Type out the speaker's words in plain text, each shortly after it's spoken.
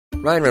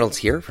Ryan Reynolds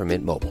here from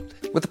Mint Mobile.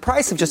 With the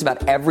price of just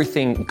about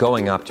everything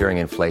going up during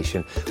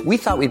inflation, we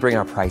thought we'd bring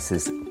our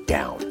prices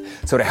down.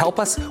 So to help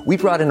us, we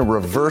brought in a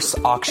reverse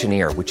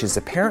auctioneer, which is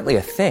apparently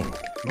a thing.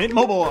 Mint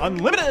Mobile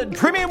Unlimited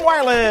Premium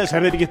Wireless.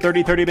 How to get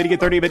 30, 30, bit to get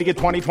 30, bit to get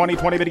 20, 20,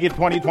 20, bit to get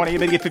 20, 20,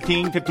 bit to get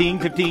 15, 15,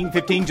 15,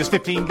 15, just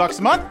 $15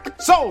 a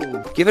month?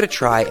 Sold! Give it a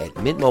try at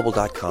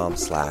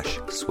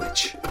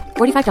mintmobile.com/switch.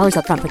 $45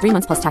 up front for 3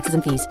 months plus taxes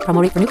and fees.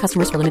 Promo rate for new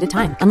customers for limited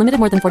time. Unlimited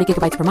more than 40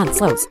 gigabytes per month.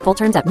 Slows full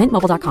terms at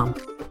mintmobile.com.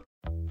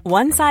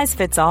 One size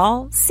fits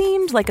all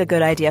seemed like a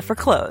good idea for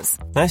clothes.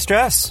 Nice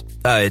dress.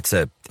 It's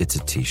a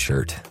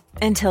t-shirt.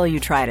 Until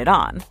you tried it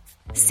on.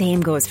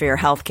 Same goes for your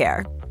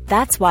healthcare.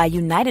 That's why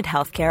United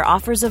Healthcare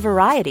offers a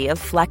variety of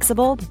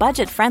flexible,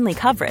 budget-friendly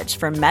coverage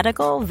for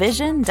medical,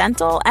 vision,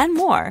 dental, and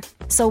more.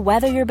 So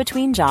whether you're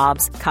between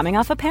jobs, coming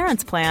off a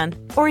parent's plan,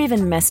 or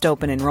even missed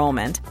open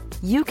enrollment,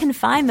 you can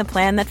find the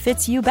plan that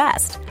fits you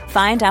best.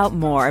 Find out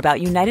more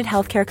about United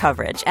Healthcare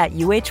coverage at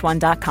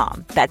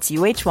uh1.com. That's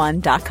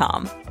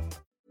uh1.com.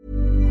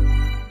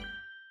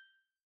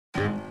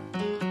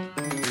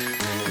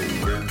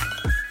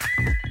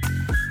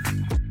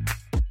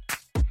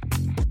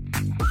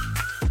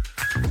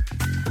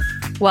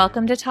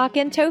 Welcome to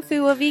Talkin'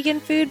 Tofu, a vegan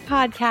food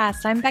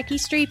podcast. I'm Becky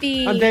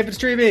Streepy. I'm David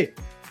Streepy.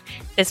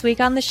 This week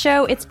on the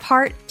show, it's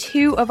part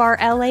 2 of our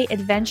LA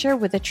adventure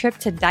with a trip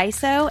to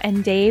Daiso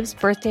and Dave's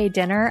birthday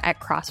dinner at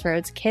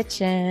Crossroads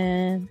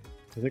Kitchen.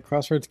 Is it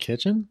Crossroads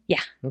Kitchen? Yeah.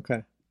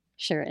 Okay.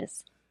 Sure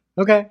is.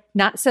 Okay.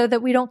 Not so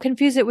that we don't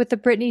confuse it with the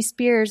Britney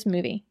Spears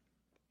movie.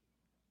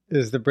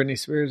 Is the Britney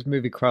Spears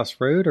movie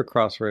Crossroad or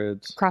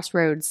Crossroads?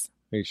 Crossroads.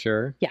 Are you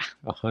sure? Yeah.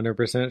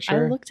 100%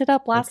 sure? I looked it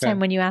up last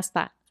time when you asked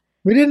that.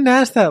 We didn't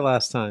ask that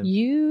last time.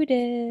 You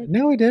did.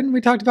 No, we didn't.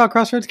 We talked about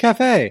Crossroads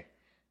Cafe.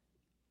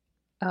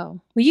 Oh.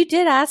 Well, you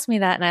did ask me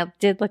that, and I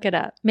did look it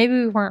up. Maybe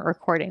we weren't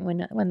recording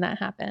when that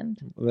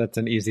happened. Well, that's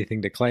an easy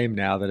thing to claim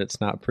now that it's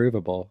not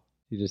provable.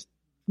 You just...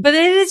 But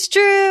it is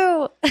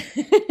true.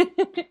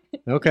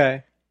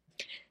 Okay.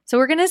 So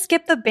we're going to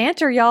skip the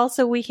banter, y'all,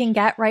 so we can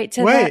get right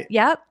to Wait. that.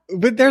 Yep.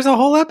 But there's a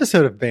whole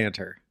episode of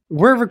banter.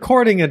 We're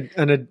recording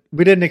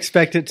we didn't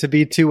expect it to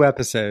be 2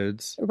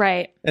 episodes.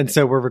 Right. And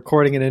so we're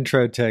recording an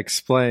intro to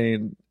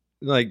explain,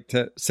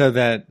 so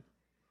that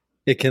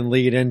it can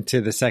lead into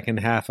the second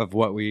half of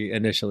what we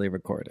initially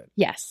recorded.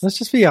 Yes. Let's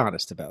just be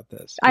honest about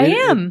this. I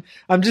am.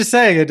 I'm just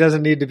saying it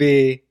doesn't need to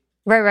be.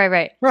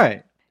 Right.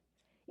 Right.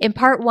 In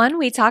part 1,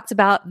 we talked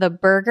about the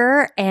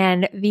burger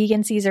and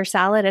vegan Caesar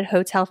salad at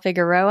Hotel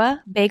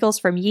Figueroa, bagels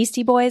from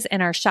Yeasty Boys,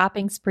 and our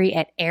shopping spree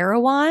at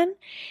Erewhon.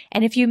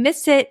 And if you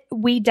missed it,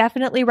 we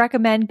definitely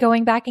recommend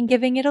going back and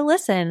giving it a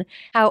listen.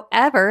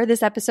 However,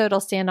 this episode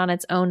will stand on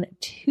its own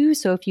too.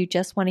 So if you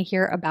just want to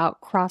hear about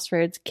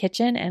Crossroads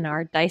Kitchen and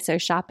our Daiso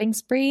shopping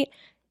spree,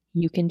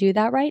 you can do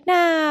that right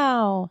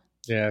now.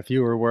 Yeah, if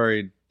you were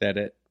worried that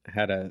it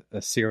had a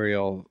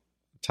serial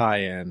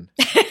tie-in,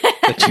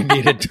 that you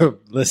needed to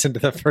listen to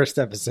the first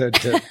episode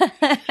to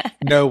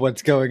know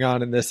what's going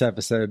on in this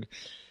episode.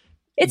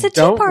 It's a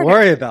Don't two-parter.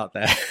 worry about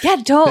that. Yeah,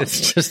 don't.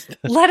 It's just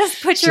let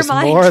us put your just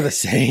mind. more of the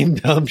same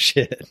dumb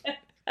shit.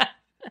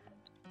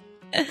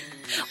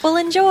 Well,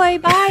 enjoy.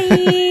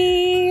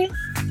 Bye.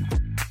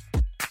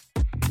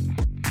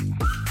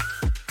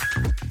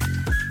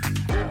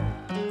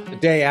 The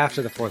day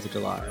after the 4th of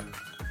July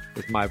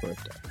is my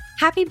birthday.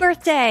 Happy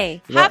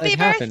birthday. Well, Happy it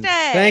happened.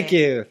 birthday. Thank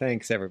you.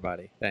 Thanks,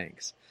 everybody.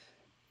 Thanks.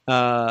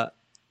 And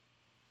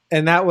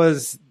that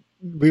was,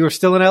 we were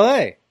still in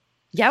LA.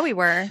 Yeah, we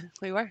were.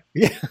 We were.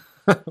 Yeah.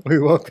 We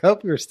woke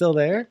up. We were still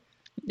there.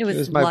 It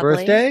was my lovely.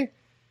 birthday.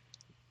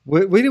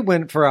 We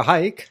went for a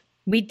hike.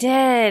 We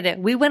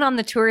did. We went on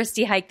the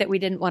touristy hike that we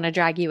didn't want to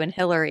drag you and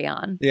Hillary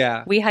on.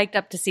 Yeah. We hiked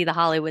up to see the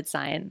Hollywood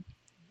sign.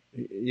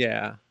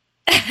 Yeah.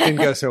 Didn't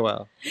go so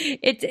well.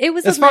 It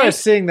was As a far nice, as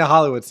seeing the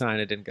Hollywood sign,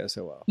 it didn't go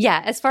so well.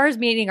 yeah, as far as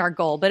meeting our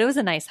goal, but it was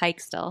a nice hike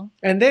still.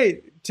 And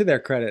they, to their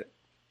credit,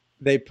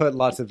 they put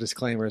lots of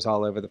disclaimers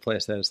all over the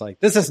place that it's like,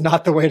 this is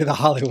not the way to the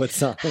Hollywood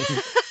sign.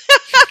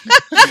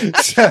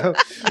 So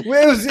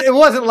it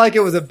wasn't like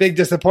it was a big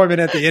disappointment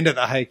at the end of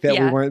the hike that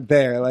we weren't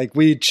there. Like,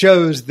 we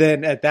chose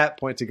then at that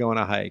point to go on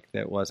a hike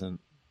that wasn't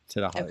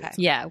to the Hollywood sign.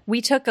 Yeah,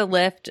 we took a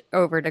lift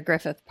over to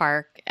Griffith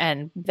Park,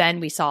 and then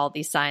we saw all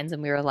these signs,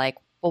 and we were like,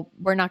 well,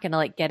 we're not going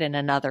to get in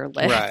another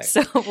lift. Right.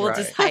 So we'll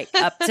just hike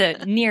up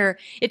to near.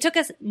 It took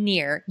us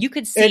near. You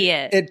could see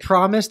it. It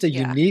promised a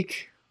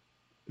unique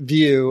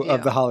view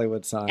of the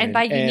Hollywood sign. And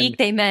by unique,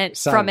 they meant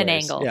sideways. from an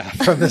angle. Yeah,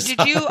 from the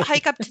Did you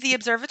hike up to the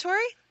observatory?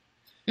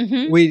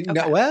 Mm-hmm. We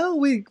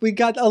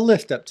got a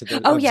lift up to the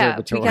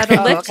observatory. We got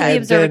a lift to the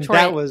And then observatory.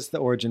 that was the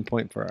origin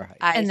point for our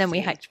hike. And then we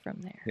hiked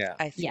from there. Yeah.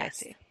 I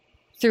see.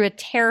 Through a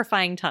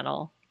terrifying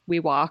tunnel. We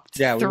walked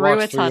Yeah, we through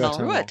walked a through a tunnel.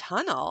 tunnel. Through a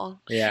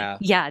tunnel. Yeah.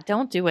 Yeah,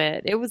 don't do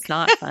it. It was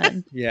not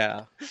fun.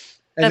 Yeah. That-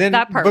 And then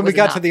that part when we was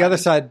got not to the fun. other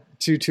side,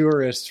 2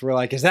 tourists were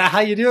like, is that how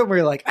you do it? And we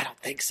were like, I don't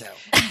think so.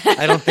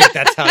 I don't think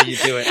that's how you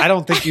do it. I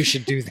don't think you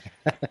should do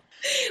that.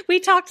 We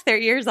talked their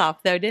ears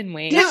off, though, didn't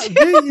we? Yeah,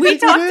 We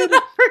talked to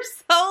them for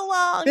so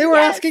long. They were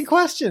Yes. asking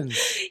questions.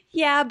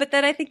 Yeah, but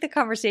then I think the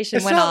conversation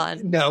It's went not-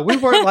 on. No, we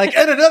weren't like,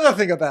 and another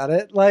thing about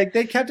it. Like,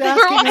 they kept You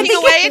asking. were walking us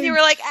away and things. you were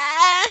like,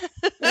 ah.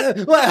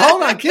 Well,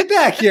 hold on, get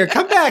back here.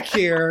 Come back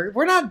here.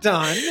 We're not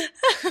done.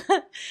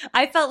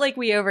 I felt like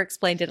we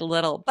over-explained it a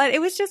little, but it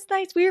was just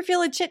nice. We were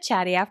feeling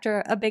chit-chatty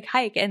after a big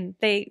hike, and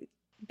they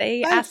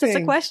asked us a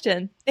think-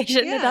 question. They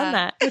shouldn't have done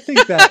that.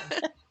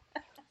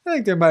 I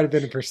think there might have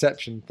been a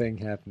perception thing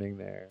happening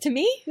there. To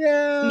me?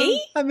 Yeah.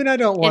 Me? I mean, I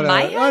don't want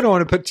my head?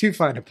 to put too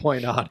fine a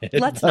point on it.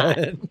 Let's not.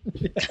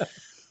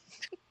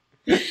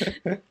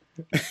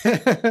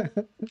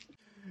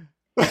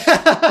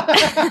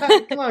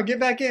 Come on, get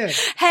back in.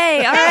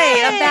 Hey, all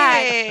right, I'm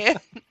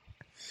back.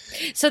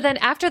 Hey. So then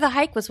after the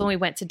hike was when we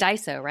went to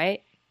Daiso,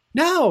 right?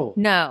 No.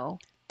 No.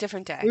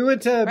 Different day. We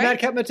went to Right?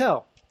 Madcap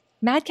Motel.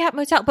 Madcap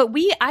Motel. But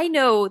I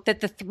know that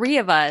the three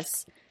of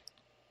us,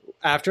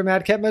 After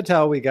Madcap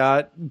Motel, we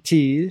got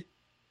tea,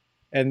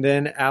 and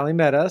then Allie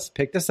met us,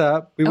 picked us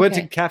up. We went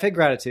to Okay. Cafe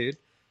Gratitude.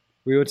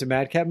 We went to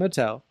Madcap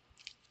Motel,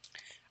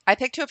 I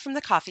picked you up from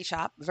the coffee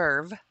shop,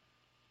 Verve.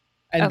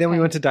 and then we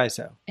Okay. went to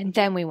Daiso. and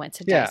then we went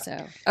to Yeah.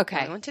 Daiso. I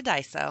Okay. went to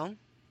Daiso.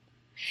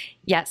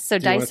 Yes. So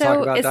Do you wanna talk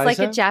Daiso about is like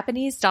a Daiso?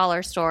 Japanese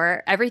dollar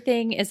store.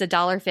 Everything is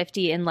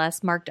 $1.50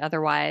 unless marked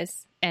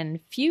otherwise. And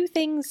few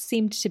things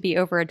seemed to be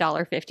over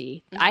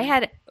 $1.50. I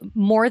had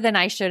more than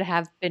I should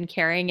have been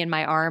carrying in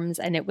my arms,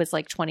 and it was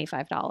like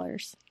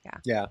 $25.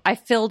 Yeah. I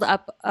filled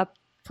up a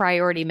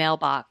priority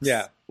mailbox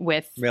Yeah.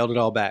 with Mailed it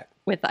all back.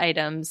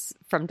 items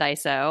from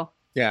Daiso,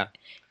 Yeah.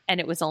 and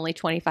it was only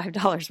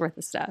 $25 worth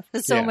of stuff.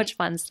 So Yeah. much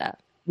fun stuff.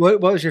 What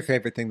was your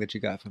favorite thing that you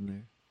got from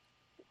there?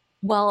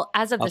 Well,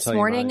 as of I'll this tell you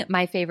morning, mine.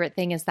 my favorite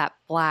thing is that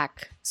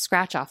black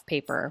scratch off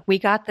paper. We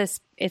got this,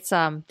 it's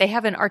they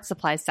have an art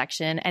supplies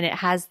section, and it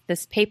has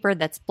this paper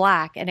that's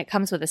black, and it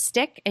comes with a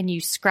stick, and you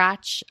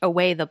scratch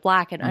away the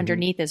black, and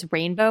underneath is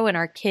rainbow, and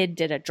our kid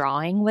did a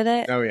drawing with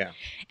it. Oh, yeah.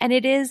 And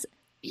it is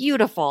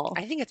beautiful.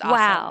 I think it's awesome.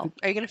 Wow.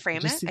 Are you going to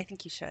frame Did you it? see- I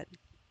think you should.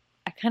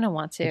 I kind of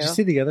want to. Did you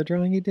see the other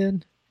drawing you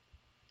did?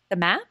 The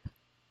map?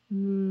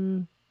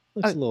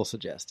 Looks a little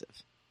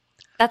suggestive.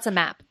 That's a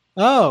map.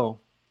 Oh,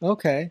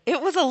 okay.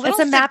 It was a little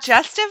a map.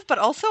 suggestive, but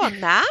also a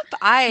map.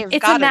 I've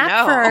It's got a to know.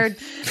 map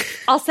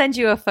for. I'll send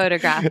you a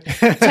photograph.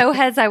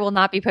 Towheads, I will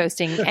not be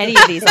posting any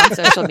of these on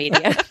social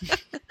media.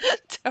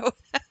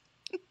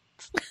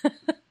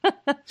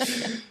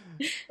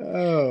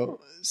 Oh,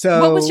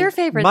 so What was your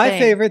favorite My thing?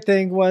 favorite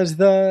thing was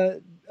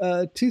the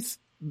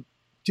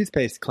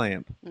toothpaste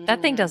clamp.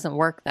 That thing doesn't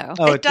work though.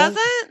 Oh, It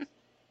doesn't?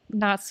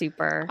 Not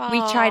super. We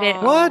tried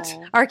it. What?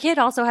 Our kid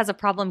also has a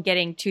problem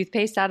getting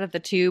toothpaste out of the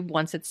tube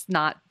once it's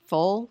not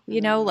full,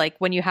 like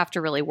when you have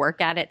to really work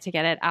at it to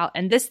get it out.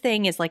 And this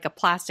thing is like a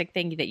plastic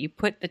thing that you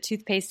put the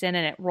toothpaste in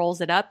and it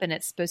rolls it up and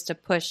it's supposed to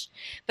push,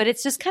 but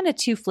it's just kind of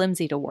too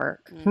flimsy to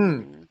work.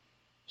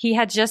 He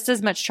had just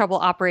as much trouble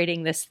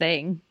operating this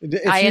thing.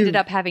 If I you- ended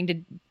up having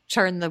to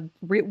turn the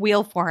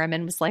wheel for him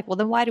and was like, well,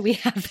 then why do we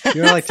have that?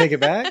 You want to like take it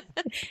back?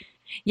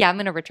 Yeah, I'm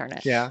going to return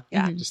it. Yeah.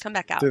 Yeah, Just come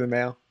back out. through the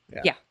mail.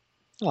 Yeah.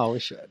 Oh, we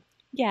should.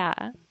 Yeah.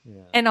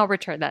 Yeah. And I'll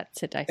return that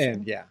to Dyson.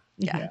 And yeah.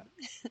 Yeah.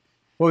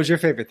 What was your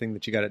favorite thing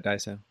that you got at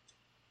Daiso?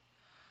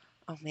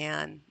 Oh,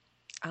 man.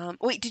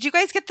 Wait, did you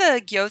guys get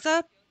the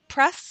gyoza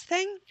press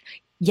thing?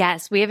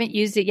 Yes, we haven't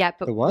used it yet,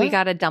 but The what? we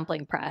got a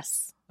dumpling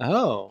press.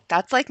 Oh,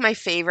 That's like my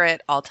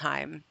favorite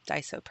all-time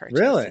Daiso purchase.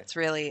 Really? It's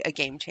really a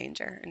game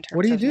changer in terms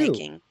What do you of do?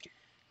 making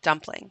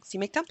dumplings. You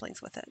make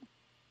dumplings with it.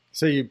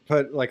 so you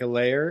put like a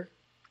layer,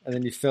 and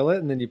then you fill it,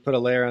 and then you put a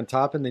layer on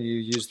top, and then you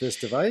use this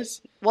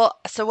device. Well,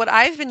 so what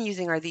I've been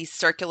using are these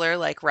circular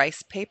like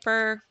rice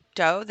paper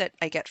dough that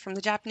I get from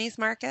the Japanese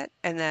market.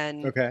 And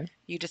then Okay.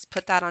 you just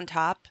put that on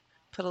top,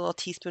 put a little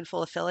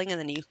teaspoonful of filling, and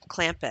then you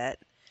clamp it.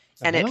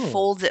 And it Oh.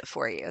 folds it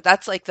for you.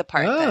 That's like the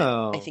part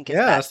Oh, that I think is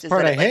yeah, that's best. the Is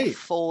part that I it like hate.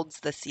 folds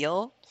the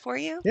seal for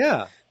you.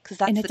 Yeah. Because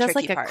that's And the it does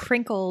tricky like a part.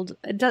 crinkled,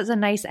 it does a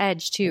nice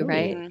edge too,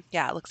 right? Mhm.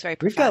 Yeah, it looks very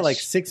We've got like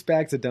profesh. 6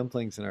 bags of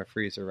dumplings in our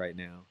freezer right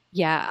now.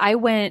 Yeah, I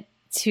went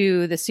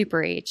to the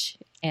Super H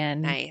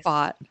and Nice.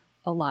 bought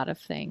a lot of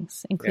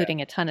things,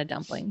 including a ton of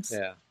dumplings.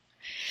 Yeah.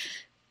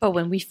 But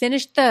when we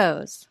finish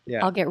those,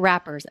 Yeah. I'll get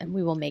wrappers and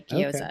we will make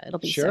gyoza. Okay. It'll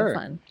be Sure. so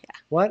fun. Yeah.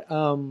 What?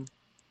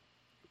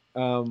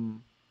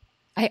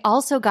 I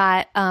also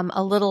got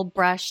a little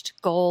brushed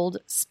gold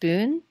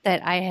spoon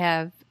that I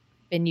have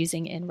been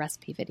using in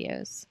recipe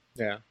videos.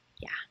 Yeah.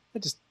 Yeah. I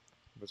just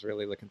was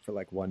really looking for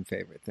like one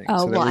favorite thing, Oh,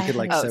 so that well, we I could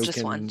like haven't- Oh, soak just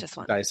in one, just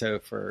one.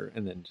 Daiso for,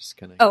 and then just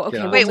kind of. Oh,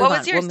 okay, Wait, move what on.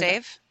 was yours, We'll move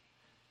Dave?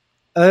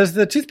 It was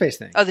the toothpaste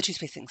thing. Oh, the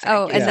toothpaste thing. Sorry.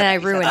 Oh, and Yeah. then I You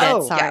said ruined that. it.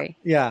 Oh, yeah. Sorry.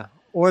 Yeah,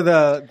 or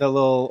the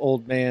little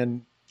old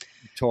man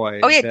toy.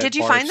 Oh, yeah, that did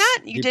you find barfs-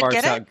 that? You he did barfs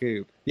get it? out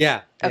goop.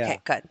 Yeah. Okay,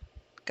 good.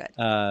 Good.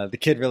 Yeah. The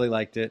kid really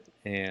liked it,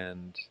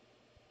 and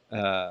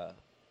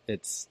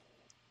it's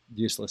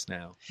useless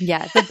now.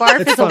 Yeah, the barf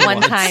It's is a fun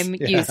once. one-time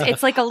Yeah. use.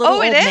 It's like a little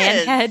Oh, it old man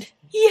is. head.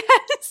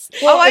 Yes.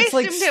 Oh, I it's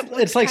like assumed it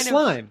was it's like kind of-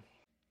 slime.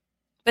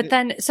 But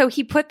then, so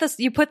you put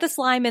the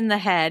slime in the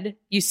head,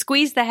 you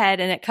squeeze the head,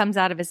 and it comes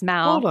out of his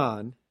mouth. Hold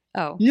on.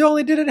 Oh. You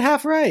only did it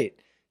half right.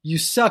 You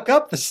suck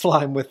up the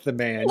slime with the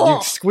man. Whoa.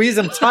 You squeeze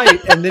him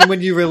tight, and then when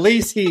you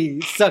release,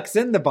 he sucks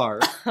in the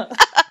barf.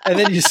 And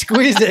then you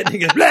squeeze it, and he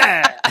goes,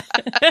 blah!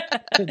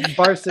 And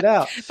barfs it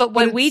out. But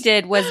what we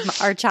did was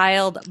our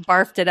child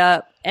barfed it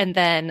up and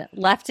then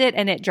left it,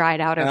 and it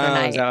dried out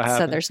overnight. is that what So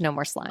happened? there's no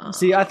more slime.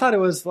 See, I thought it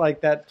was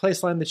like that play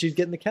slime that you'd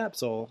get in the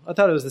capsule. I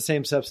thought it was the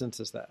same substance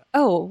as that.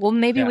 Oh, well,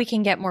 maybe Yeah. we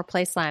can get more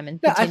play slime and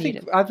Yeah, I continue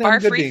think to I'm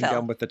Barf good being refill.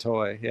 done with the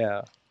toy.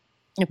 Yeah.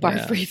 barf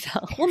yeah.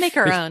 refill. We'll make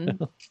our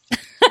own.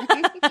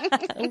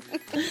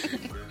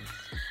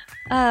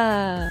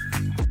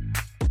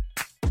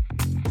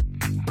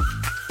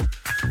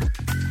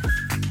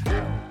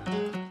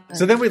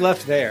 So then we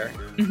left there,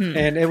 Mm-hmm.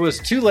 and it was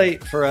too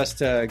late for us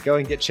to go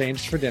and get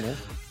changed for dinner.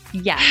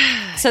 Yeah.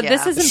 So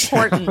this Yeah. is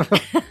important.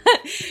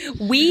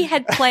 We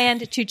had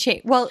planned to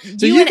change. Well,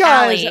 So you you and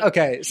guys, Allie.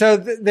 okay. So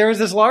there was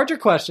this larger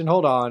question.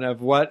 Hold on,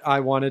 of what I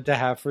wanted to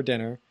have for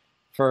dinner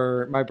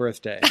for my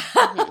birthday,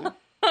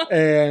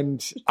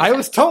 and I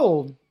was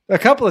told a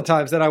couple of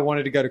times that I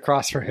wanted to go to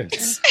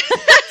Crossroads.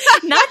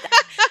 Not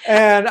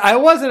And I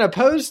wasn't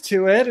opposed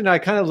to it, and I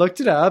kind of looked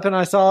it up, and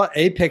I saw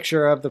a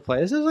picture of the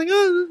place. I was like,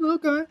 oh,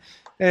 okay.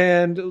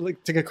 And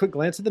like, took a quick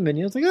glance at the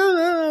menu. I was like,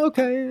 oh,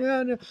 okay.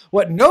 Yeah, no.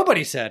 What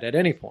nobody said at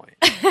any point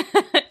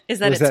is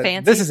that was it's that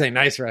fancy. this is a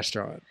nice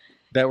restaurant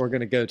that we're going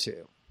to go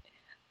to.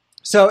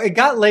 So it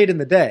got late in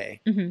the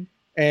day, Mhm.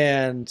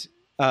 and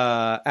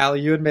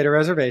Allie, you had made a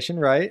reservation,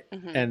 right?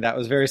 Mhm. And that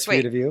was very sweet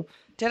Wait. of you.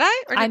 Did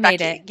I? Or did I made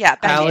Becky? it. Yeah,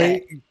 Becky did.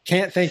 Allie,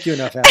 can't thank you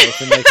enough, Allie,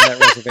 for making that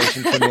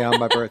reservation for me on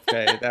my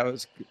birthday. That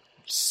was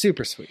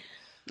super sweet.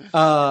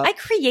 I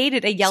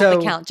created a Yelp so-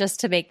 account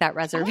just to make that Oh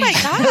reservation. my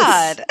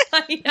God.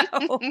 I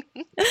know.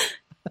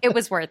 It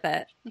was worth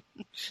it.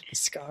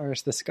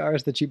 the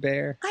scars that you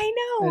bear. I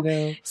I know.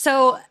 know.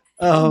 So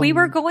we Um,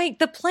 were going,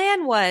 the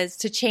plan was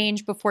to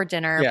change before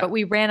dinner, Yeah. but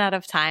we ran out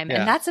of time. Yeah.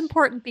 And that's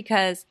important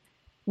because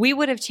we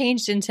would have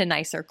changed into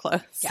nicer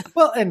clothes. Yeah.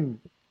 Well, and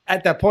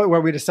at that point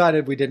where we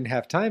decided we didn't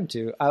have time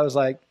to, I was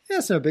like,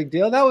 "That's no big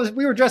deal.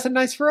 We were dressing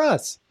nice for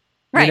us,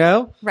 Right. you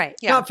know, Right.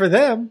 Yeah. not for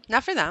them."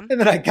 Not for them. And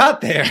then I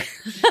got there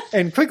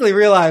and quickly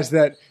realized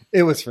that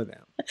it was for them.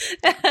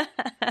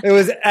 It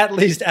was at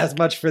least as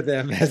much for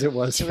them as it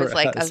was It for was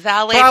like us. a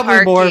valet Probably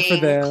parking, more for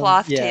them.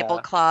 cloth Yeah.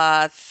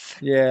 tablecloth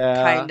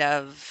Yeah, kind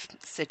of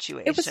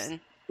situation.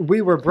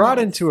 we were brought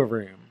into a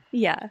room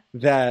Yeah.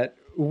 that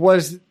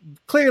was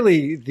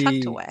clearly Tucked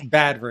the away.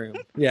 bad room.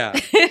 Yeah.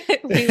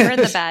 We were in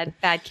the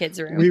bad kids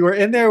room. We were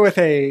in there with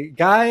a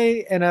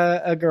guy and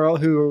a girl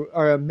who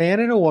are a man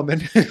and a woman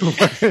who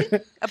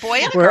A boy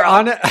and a were girl.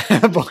 on a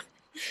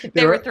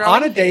they were were throwing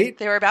on a food. date.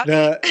 They were about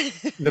to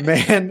eat.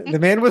 the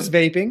man was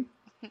vaping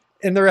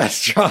in the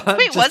restaurant.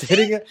 Wait, just was he?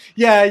 hitting it.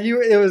 Yeah,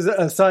 it was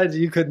a side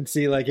you couldn't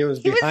see, like it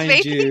was He was behind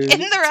vaping you in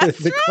the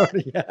to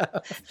corner. Yeah,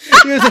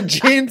 he was in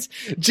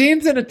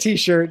jeans and a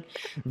t-shirt,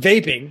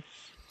 vaping.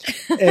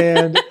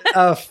 And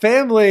a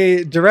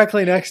family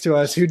directly next to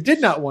us who did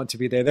not want to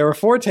be there. There were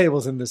 4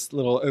 tables in this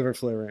little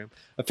overflow room.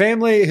 A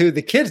family who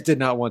the kids did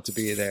not want to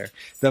be there.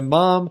 The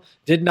mom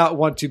did not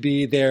want to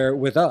be there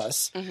with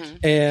us. Mm-hmm.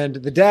 And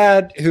the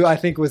dad, who I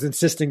think was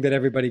insisting that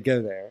everybody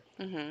go there.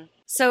 Mm-hmm.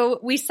 So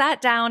we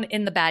sat down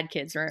in the bad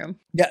kids room.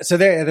 Yeah, so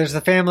there's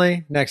a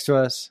family next to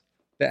us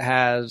that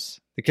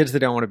has the kids that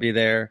don't want to be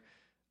there.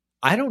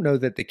 I don't know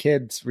that the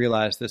kids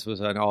realized this was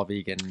an all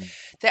vegan.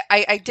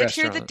 I did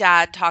hear the Restaurant.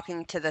 dad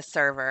talking to the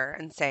server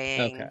and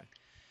saying, Okay.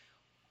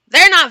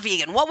 they're not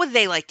vegan. What would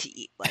they like to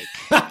eat? Like,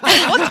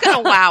 what's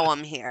going to wow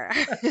them here?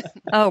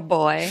 Oh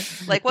boy.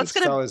 Like, what's It's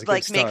going always to a good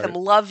like make start. them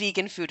love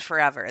vegan food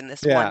forever in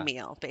this Yeah. one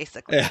meal,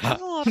 basically. Yeah.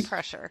 That's a lot of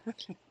pressure.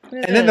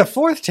 And then the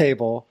 4th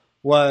table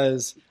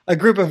was a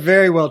group of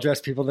very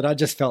well-dressed people that I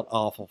just felt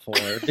awful for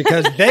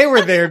because they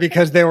were there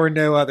because there were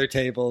no other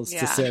tables Yeah.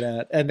 to sit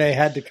at, and they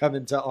had to come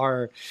into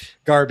our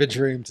garbage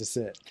room to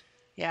sit.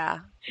 Yeah.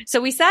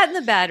 So we sat in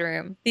the bad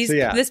room. So,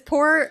 yeah. This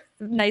poor,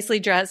 nicely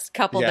dressed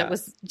couple Yeah. that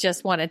was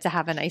just wanted to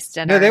have a nice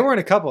dinner. No, they weren't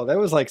a couple. There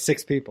was like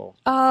 6 people.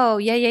 Oh,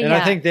 yeah. And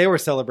I think they were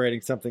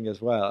celebrating something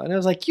as well. And I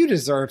was like, you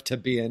deserve to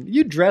be in.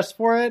 You dressed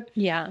for it.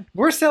 Yeah.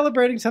 We're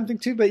celebrating something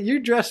too, but you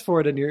dressed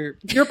for it and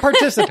you're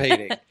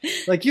participating.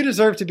 Like you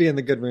deserve to be in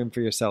the good room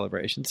for your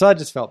celebration. So I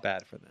just felt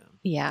bad for them.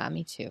 Yeah,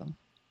 me too.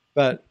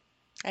 But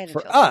I didn't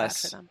For feel so bad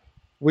us, for them.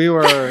 we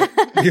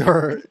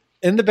were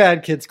in the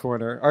bad kids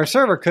corner. Our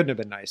server couldn't have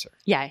been nicer.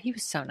 Yeah, he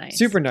was so nice.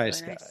 Super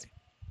nice Really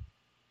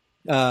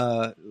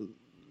guy.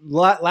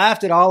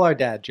 Laughed at all our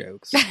dad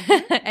jokes.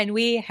 And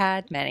we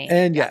had many.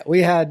 And yeah,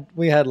 we had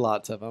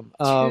lots of them.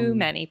 Too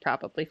many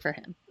probably for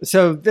him.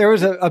 So there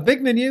was a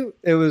big menu.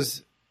 It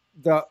was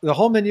the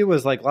whole menu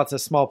was like lots of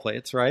small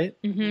plates, right?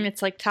 Hmm.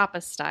 It's like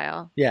tapas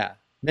style. Yeah.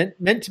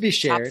 Meant to be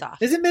shared. Tops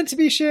off. Is it meant to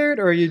be shared,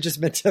 or are you just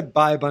meant to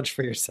buy a bunch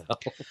for yourself?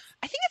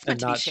 I think it's meant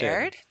to be not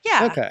shared. shared.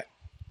 Yeah. Okay.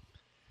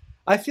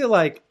 I feel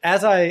like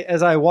as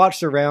I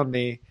watched around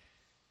me,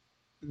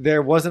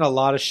 there wasn't a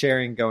lot of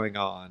sharing going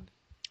on.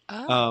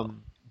 Oh.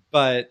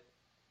 But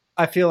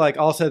I feel like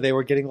also they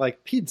were getting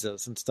like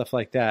pizzas and stuff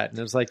like that. And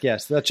it was like,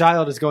 yes, the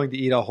child is going to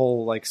eat a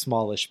whole like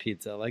smallish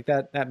pizza. Like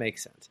that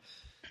makes sense.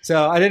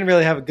 So I didn't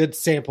really have good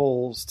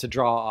samples to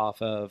draw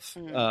off of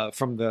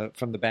from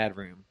the bad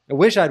room. I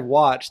wish I'd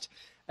watched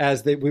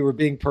as we were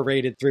being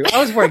paraded through. I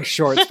was wearing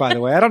shorts, by the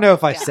way. I don't know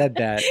if I said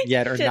that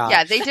yet or not.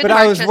 Yeah, they did. But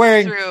I was march us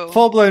wearing through.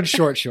 full-blown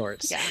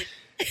shorts. Yeah.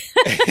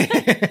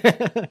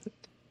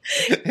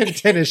 And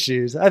tennis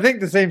shoes. I think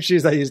the same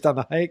shoes I used on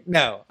the hike.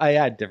 No, I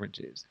had different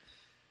shoes.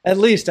 At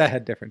least I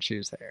had different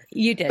shoes there.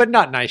 You did. But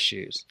not nice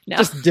shoes. No.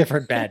 Just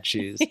different bad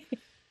shoes.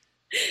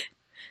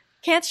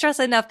 Can't stress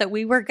enough that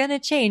we were going to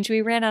change.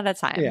 We ran out of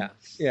time.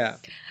 Yeah.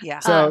 Yeah.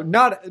 So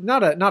not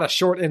a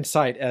short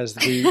insight as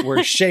we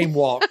were shame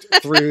walked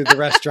through the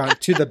restaurant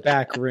to the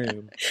back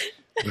room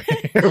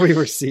where we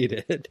were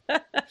seated.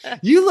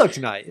 You looked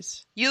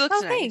nice. You looked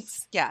Oh, nice.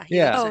 thanks. Yeah.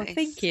 Yeah. Oh, Nice.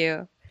 thank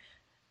you.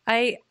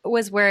 I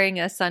was wearing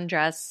a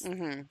sundress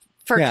Mm-hmm.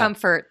 for Yeah.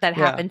 comfort that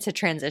Yeah. happened to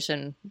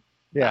transition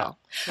Yeah. well.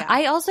 Yeah.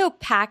 I also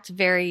packed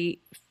very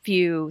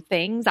few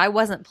things. I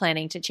wasn't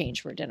planning to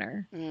change for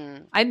dinner.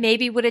 Mm. I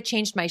maybe would have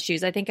changed my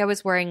shoes. I think I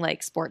was wearing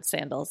like sports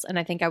sandals, and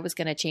I think I was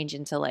going to change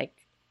into like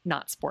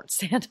not sports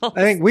sandals.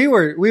 I think we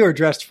were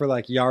dressed for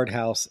like Yard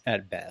House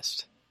at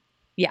best.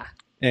 Yeah.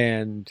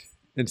 And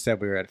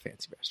instead we were at a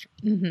fancy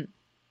restaurant. Mhm.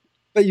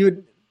 But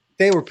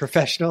they were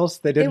professionals.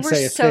 They They didn't were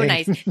say a so thing.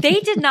 nice. They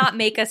did not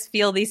make us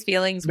feel these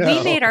feelings. No.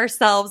 We made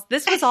ourselves.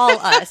 This was all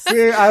us.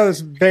 I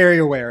was very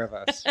aware of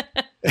us.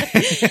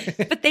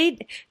 But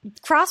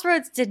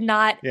Crossroads did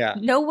not, Yeah.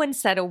 no one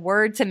said a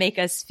word to make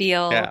us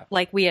feel Yeah.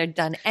 like we had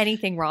done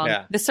anything wrong.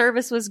 Yeah. The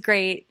service was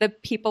great. The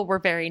people were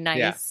very nice.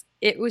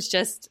 Yeah. It was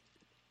just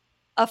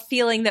a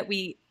feeling that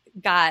we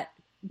got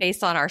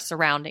based on our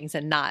surroundings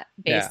and not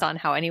based Yeah. on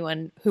how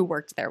anyone who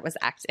worked there was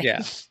acting.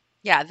 Yeah.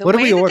 Yeah, the What did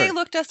way we that order? they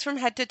looked us from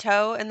head to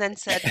toe and then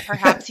said,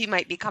 perhaps you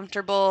might be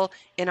comfortable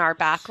in our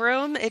back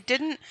room. They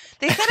said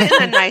it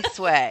in a nice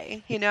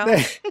way, you know?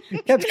 They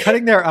kept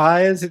cutting their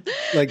eyes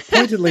like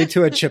pointedly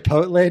to a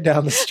Chipotle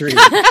down the street.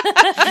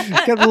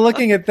 Kept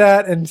looking at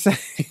that and saying,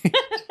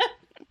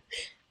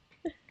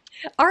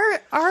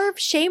 Our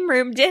shame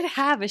room did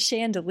have a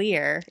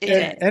chandelier It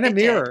did. and a It did.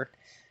 mirror.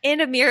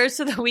 and a mirror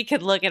so that we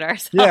could look at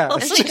ourselves. Yeah,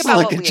 And think just about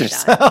look what at we had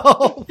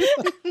done. yourself.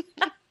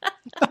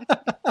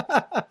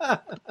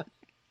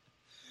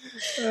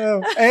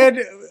 And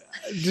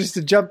just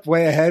to jump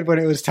way ahead, when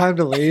it was time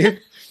to leave,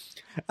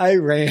 I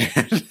ran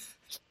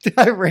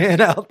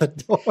out the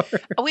door.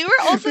 We were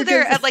also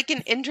there at like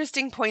an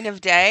interesting point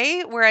of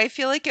day where I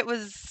feel like it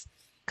was,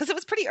 because it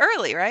was pretty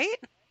early, right?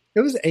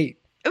 It was 8.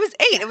 It was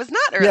 8. It was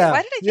not early. Yeah,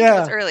 Why did I think it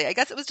was early? I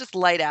guess it was just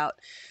light out.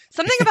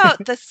 Something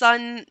about the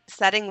sun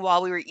setting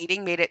while we were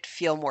eating made it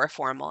feel more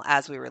formal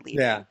as we were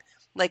leaving. Yeah.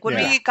 Like when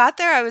Yeah. we got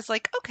there, I was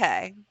like,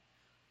 okay,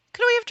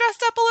 could we have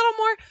dressed up a little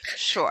more?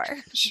 Sure.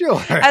 Sure.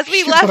 As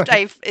we sure.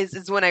 left,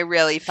 is when I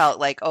really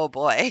felt like, oh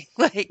boy,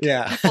 like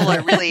Yeah. people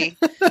are really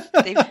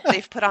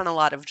they've put on a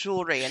lot of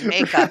jewelry and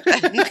makeup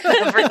and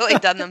have really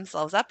done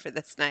themselves up for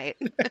this night.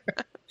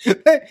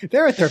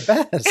 They're at their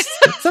best.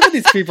 Some of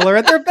these people are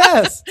at their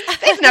best.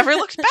 They've never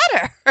looked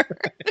better.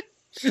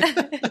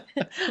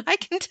 I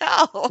can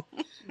tell.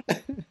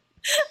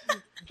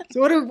 So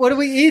what do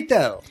we eat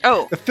though?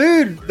 Oh, The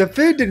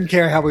food didn't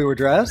care how we were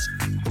dressed.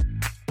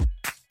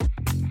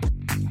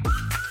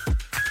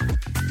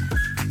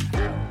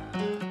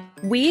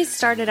 We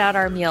started out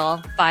our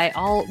meal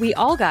we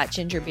all got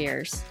ginger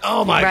beers.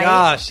 Oh my Right?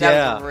 gosh, that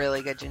yeah. was a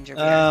really good ginger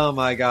beer. Oh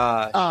my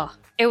gosh. Oh,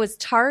 it was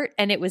tart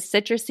and it was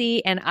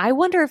citrusy. And I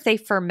wonder if they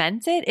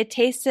ferment it. It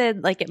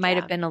tasted like it might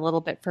have been a little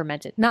bit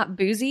fermented. Not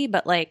boozy,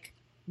 but like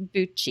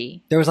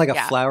boochy. There was like a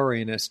Yeah.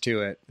 floweriness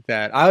to it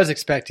that I was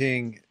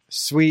expecting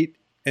sweet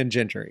and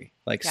gingery.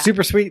 Like Yeah.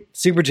 super sweet,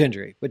 super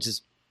gingery, which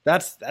is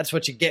that's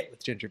what you get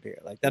with ginger beer.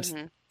 Like that's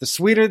the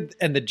sweeter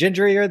and the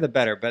gingerier the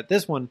better. But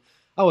this one,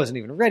 I wasn't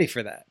even ready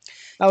for that.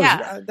 I was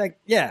Yeah.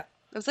 yeah.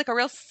 It was like a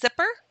real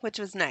sipper, which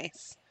was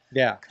nice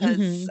Yeah.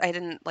 because I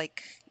didn't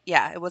like.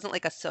 Yeah, it wasn't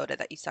like a soda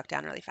that you suck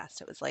down really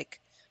fast. It was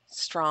like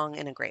strong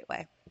in a great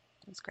way.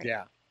 It was great.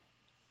 Yeah.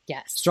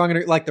 Yes. Strong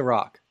and like the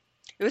rock.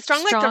 It was strong,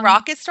 like Strong. The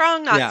Rock is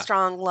strong, not Yeah.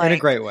 strong like in a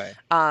great way.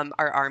 our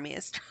army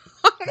is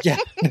strong. Yeah.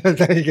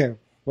 There you go.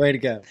 Way to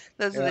go.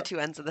 Those are Yeah. the two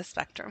ends of the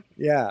spectrum.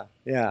 Yeah.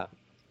 Yeah.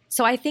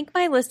 So I think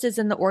my list is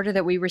in the order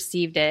that we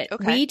received it.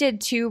 Okay. We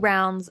did 2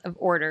 rounds of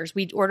orders.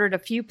 We ordered a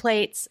few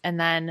plates and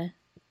then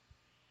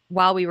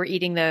while we were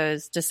eating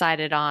those,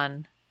 decided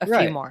on a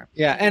few more.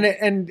 Yeah,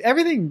 and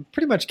everything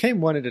pretty much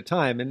came one at a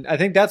time, and I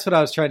think that's what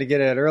I was trying to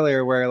get at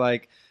earlier, where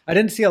like I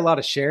didn't see a lot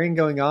of sharing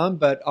going on,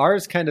 but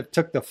ours kind of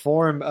took the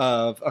form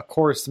of a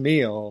course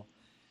meal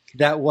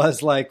that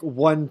was like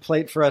one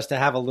plate for us to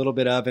have a little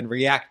bit of and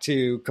react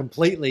to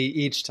completely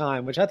each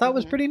time, which I thought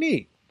was pretty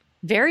neat.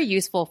 Very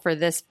useful for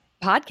this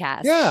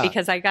podcast Yeah.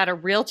 because I got a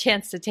real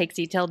chance to take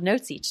detailed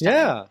notes each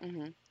time.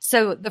 Yeah,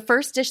 So the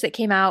first dish that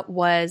came out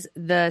was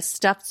the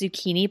stuffed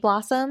zucchini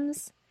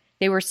blossoms.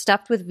 They were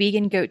stuffed with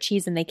vegan goat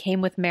cheese and they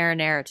came with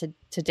marinara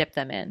to dip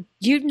them in.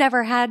 You've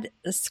never had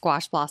a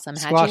squash blossom,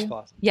 had Squash you?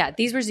 blossom. Yeah,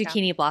 these were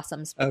zucchini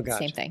blossoms. Oh, Same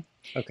gotcha. thing.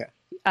 okay.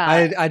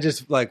 I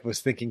just was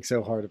thinking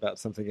so hard about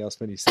something else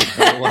when you said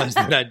what it was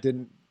that I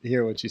didn't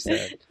hear what you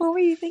said. What were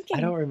you thinking?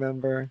 I don't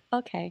remember.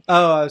 Okay.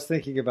 Oh, I was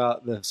thinking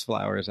about those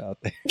flowers out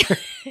there.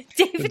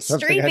 David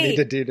Something I need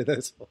to Strebe. do to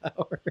those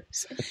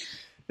flowers.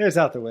 There's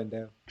out the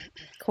window.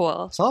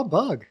 Cool. Saw a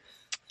bug.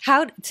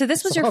 So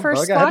this was Saw your a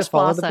first bug. I had to squash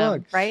follow the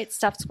blossom, bug. right?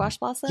 Stuffed squash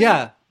blossom?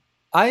 Yeah.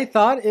 I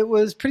thought it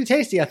was pretty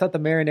tasty. I thought the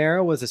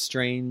marinara was a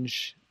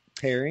strange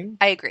pairing.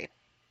 I agree.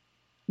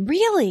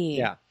 Really?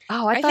 Yeah.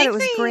 Oh, I I thought think it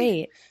was they-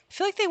 great. I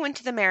feel like they went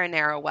to the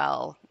marinara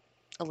well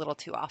a little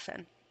too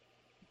often.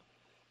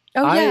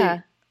 Oh, I yeah.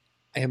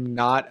 am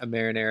not a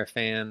marinara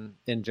fan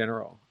in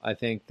general. I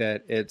think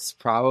that it's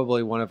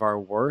probably one of our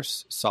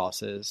worst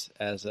sauces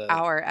as a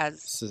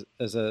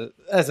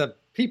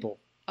people.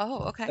 Oh,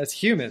 okay. As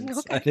humans,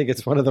 Okay. I think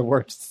it's one of the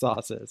worst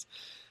sauces.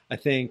 I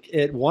think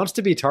it wants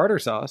to be tartar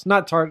sauce,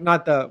 not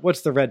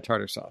what's the red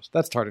tartar sauce?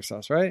 That's tartar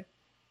sauce, right?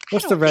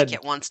 What's I the don't red?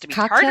 think it wants to be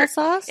Cocktail tartar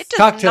sauce? It does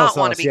Cocktail not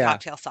want to sauce, be yeah.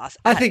 cocktail sauce.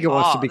 I think it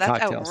wants to all. be That's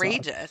cocktail sauce.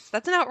 outrageous.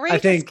 That's an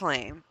outrageous think-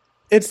 claim.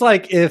 It's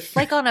like if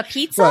Like on a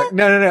pizza? Look,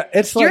 no.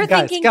 It's You're like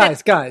guys. thinking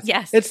that-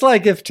 Yes. It's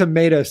like if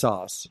tomato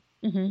sauce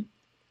Mhm.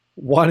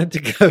 wanted to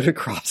go to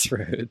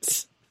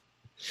Crossroads,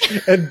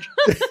 and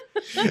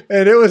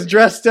and it was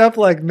dressed up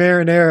like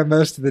marinara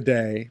most of the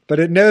day, but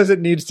it knows it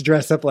needs to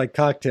dress up like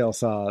cocktail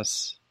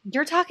sauce.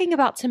 You're talking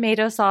about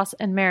tomato sauce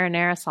and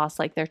marinara sauce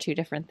like they're two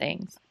different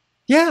things.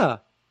 Yeah,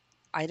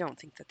 I don't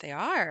think that they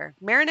are.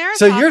 Marinara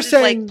So sauce you're is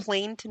saying- like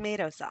plain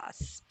tomato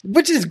sauce.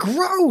 which is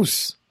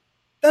gross.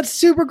 That's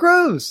super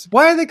gross.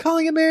 Why are they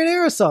calling it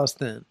marinara sauce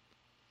then?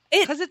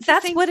 Because it's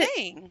the same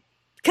thing.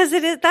 Because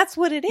it is. That's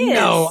what it is.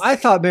 No, I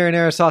thought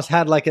marinara sauce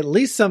had like at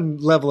least some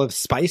level of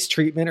spice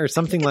treatment or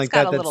something it's like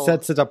got that a that little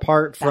sets it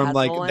apart from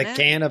like basil the in it.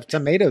 can of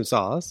tomato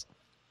sauce.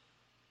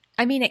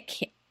 I mean,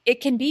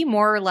 it can be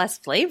more or less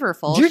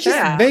flavorful. You're sure.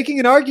 just making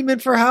an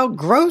argument for how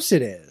gross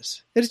it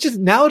is. It's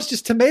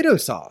just tomato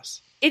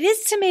sauce. It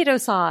is tomato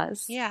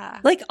sauce. Yeah.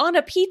 Like on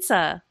a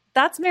pizza.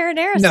 That's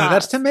marinara sauce. No,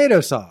 that's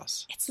tomato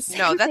sauce. It's the same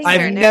No, that's thing.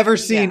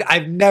 marinara.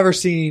 I've never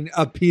seen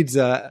a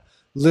pizza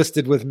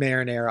listed with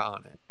marinara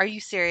on it. Are you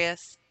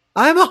serious?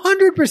 I'm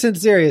 100%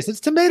 serious. It's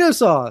tomato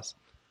sauce.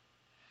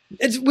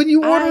 It's when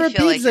you order I a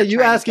feel like pizza, you're you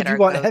trying to ask get if you our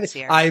want goats heavy.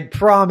 here. I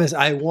promise,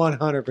 I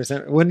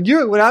 100%.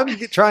 When I'm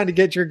trying to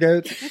get your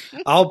goats,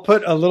 I'll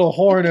put a little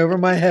horn over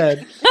my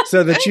head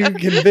so that you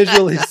can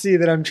visually see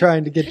that I'm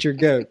trying to get your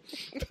goat.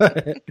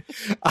 But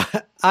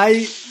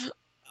I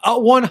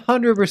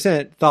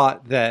 100%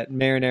 thought that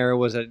marinara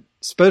was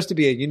supposed to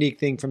be a unique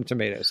thing from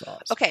tomato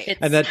sauce. Okay.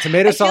 And that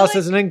tomato I feel sauce like-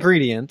 is an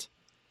ingredient,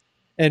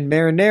 and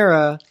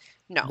marinara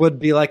No. would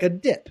be like a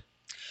dip.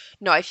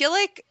 No, I feel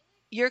like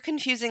you're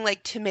confusing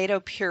like tomato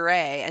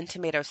puree and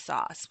tomato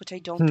sauce, which I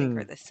don't think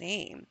are the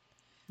same.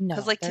 No,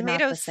 Because like they're not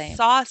tomato the same.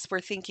 sauce, we're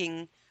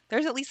thinking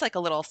there's at least like a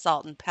little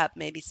salt and pep,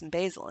 maybe some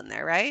basil in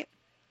there, right?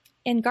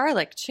 And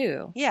garlic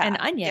too. Yeah, And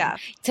onion. yeah.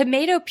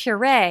 Tomato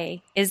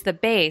puree is the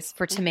base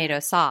for tomato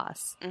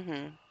sauce.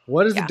 Mm-hmm.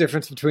 What is the Yeah.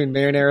 difference between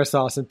marinara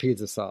sauce and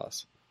pizza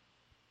sauce?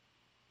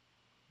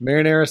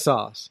 Marinara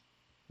sauce.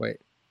 Wait,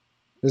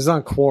 this is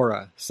on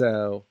Quora,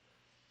 so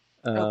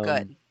Oh,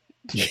 good.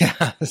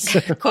 yeah.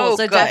 So, Cool. Oh,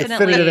 so good.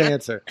 definitive definitely.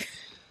 answer.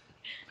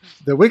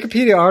 The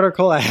Wikipedia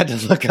article I had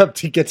to look up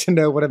to get to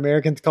know what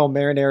Americans call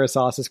marinara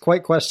sauce is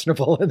quite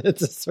questionable in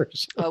its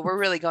assertion. Oh, we're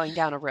really going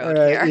down a road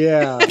Right,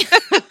 here.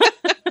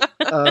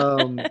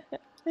 yeah.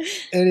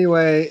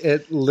 Anyway,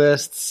 it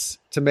lists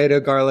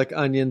tomato, garlic,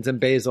 onions, and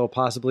basil,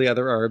 possibly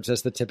other herbs,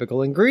 as the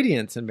typical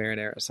ingredients in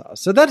marinara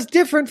sauce. So that's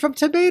different from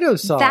tomato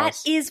sauce.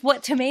 That is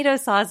what tomato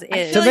sauce I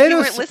is. feel like you Tomato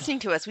weren't sa- listening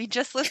to us. We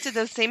just listed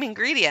those same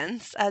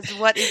ingredients as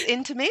what is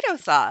in tomato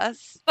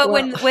sauce. But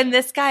when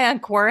this guy on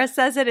Quora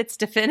says it, it's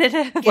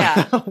definitive.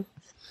 Yeah.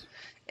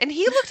 And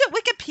he looked at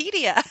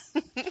Wikipedia.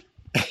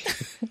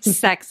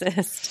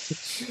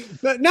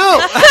 Sexist. But no.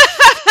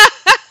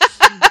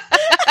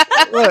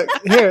 Look,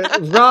 here,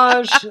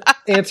 Raj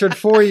answered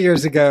 4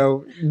 years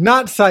ago,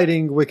 not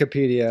citing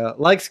Wikipedia,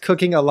 likes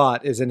cooking a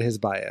lot is in his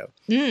bio.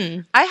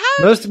 I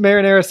have Most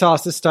marinara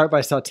sauces start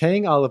by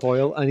sauteing olive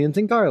oil, onions,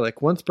 and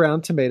garlic. Once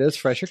browned, tomatoes,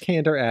 fresh or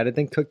canned, are added,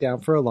 then cooked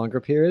down for a longer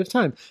period of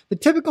time. The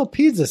typical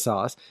pizza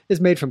sauce is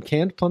made from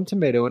canned plum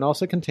tomato and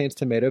also contains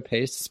tomato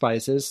paste,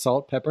 spices,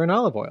 salt, pepper, and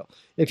olive oil.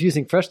 If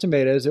using fresh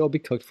tomatoes, it will be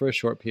cooked for a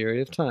short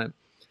period of time.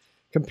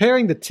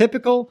 Comparing the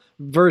typical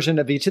version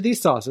of each of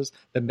these sauces,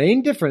 the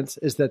main difference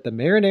is that the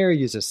marinara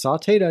uses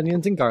sauteed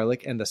onions and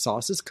garlic, and the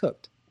sauce is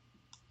cooked.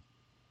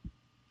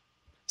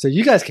 So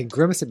you guys can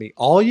grimace at me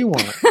all you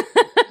want,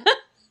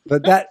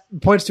 but that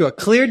points to a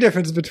clear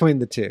difference between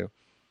the two.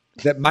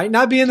 That might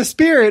not be in the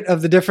spirit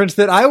of the difference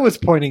that I was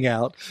pointing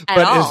out, At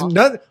but all. is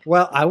not.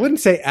 Well, I wouldn't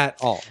say at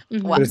all,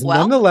 but is Well.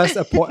 nonetheless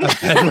a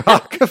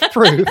bedrock of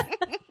proof.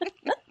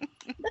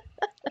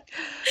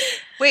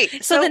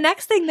 wait. So the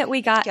next thing that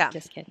we got, Yeah.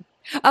 just kidding.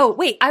 Oh,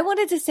 wait, I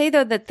wanted to say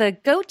though that the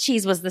goat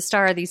cheese was the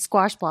star of these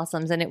squash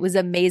blossoms and it was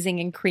amazing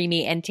and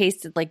creamy and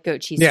tasted like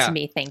goat cheese Yeah. to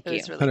me. Thank It you.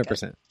 was really good.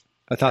 100%.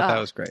 I thought that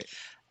Oh. was great.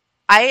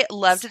 I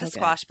loved So the good.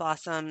 squash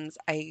blossoms.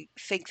 I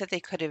think that they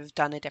could have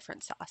done a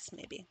different sauce,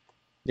 maybe.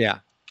 Yeah.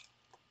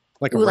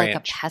 Like a Ooh, ranch. like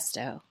a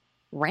pesto.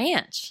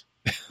 Ranch.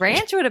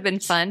 Ranch would have been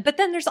fun, but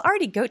then there's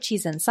already goat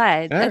cheese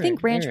inside. All I right,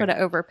 think ranch all would right.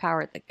 have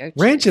overpowered the goat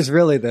cheese. Ranch is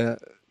really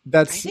that's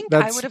I think I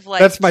that's would have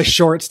that's liked- my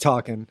shorts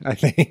talking, I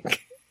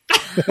think.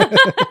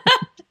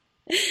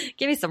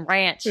 Give me some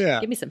ranch. Yeah.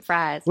 Give me some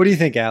fries. What do you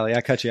think, Allie? I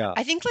cut you off.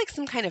 I think like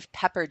some kind of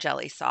pepper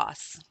jelly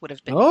sauce would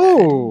have been good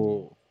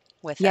Oh,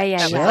 with Yeah, it. yeah,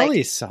 That was, yeah. jelly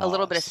like, sauce. a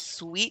little bit of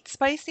sweet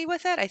spicy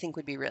with it, I think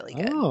would be really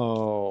good.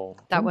 Oh,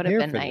 That I'm would have here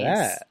been for nice.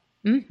 that.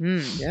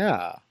 Mm-hmm.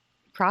 Yeah.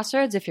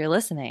 Crossroads, if you're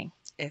listening.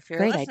 If you're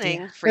Great listening,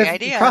 idea. free If-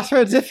 idea.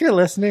 Crossroads, if you're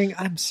listening,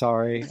 I'm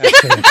sorry. I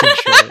can't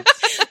control it.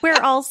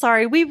 We're all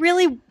sorry. We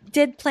really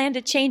did plan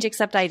to change,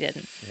 except I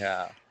didn't.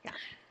 Yeah.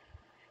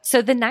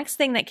 So the next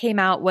thing that came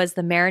out was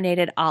the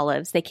marinated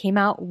olives. They came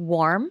out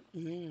warm,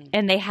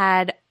 and they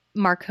had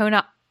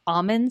Marcona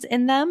almonds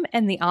in them,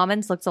 and the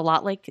almonds looked a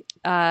lot like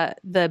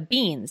the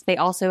beans. They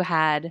also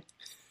had,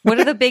 what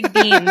are the big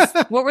beans?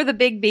 What were the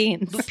big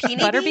beans? Lupini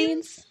Butter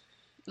beans?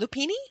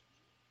 Lupini?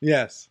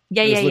 Yes.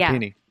 Yeah, It was yeah.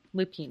 Lupini.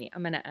 Lupini.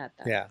 I'm going to add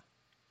that. Yeah.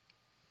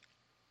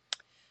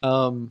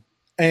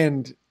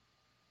 And It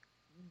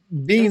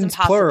beans was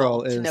impossible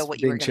plural to is know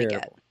what you were being going to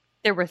charitable. get.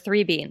 There were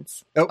 3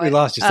 beans. Oh, we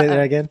lost you. Say that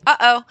again.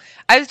 Uh-oh.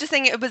 I was just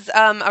saying it was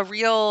a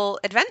real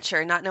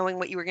adventure, not knowing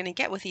what you were going to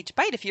get with each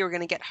bite, if you were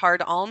going to get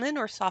hard almond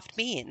or soft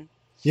bean.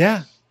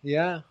 Yeah.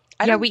 Yeah.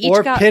 Yeah, we each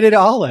Or got, pitted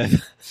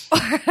olive.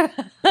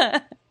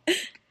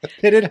 A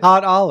pitted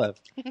hot olive.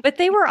 but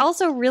they were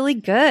also really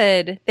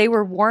good. They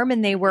were warm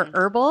and they were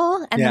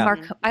herbal. And Yeah.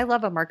 I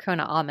love a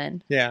Marcona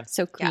almond. Yeah.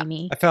 So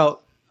creamy. I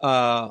felt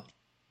a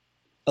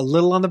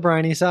little on the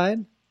briny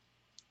side,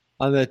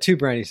 on the too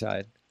briny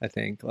side, I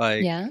think.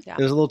 Like, Yeah. Yeah.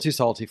 it was a little too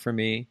salty for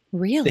me.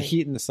 Really? The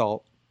heat and the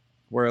salt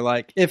were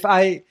like,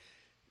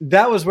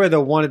 that was where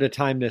the one at a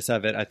timeness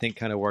of it, I think,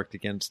 kind of worked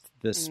against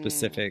this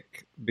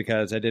specific,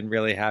 because I didn't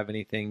really have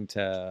anything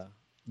to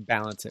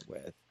balance it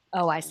with.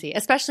 Oh, I see.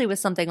 Especially with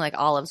something like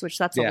olives, which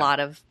that's a Yeah. lot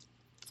of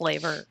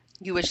flavor.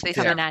 You wish they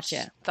Coming served at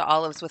ya. the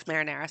olives with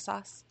marinara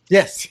sauce?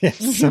 Yes,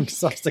 some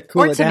sauce to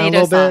cool Or it down a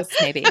tomato little sauce,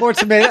 bit. maybe. Or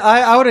tomato.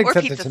 I would Or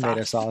accept the pizza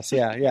tomato sauce. sauce.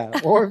 Yeah,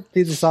 yeah. Or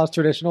pizza sauce,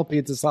 traditional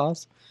pizza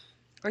sauce.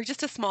 Or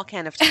just a small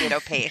can of tomato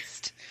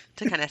paste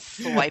to kind of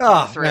swipe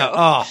Oh, them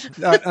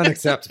through? no.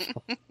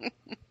 Unacceptable.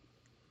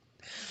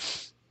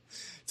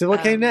 So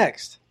what came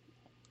next?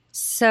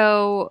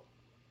 So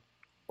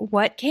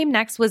what came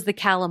next was the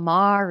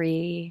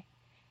calamari.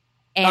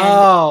 And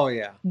Oh,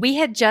 yeah. we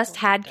had just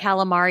had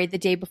calamari the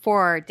day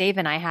before. Dave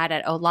and I had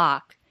at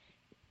Olak.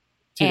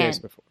 2 days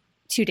And- before.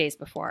 2 days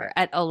before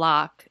at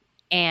Olak.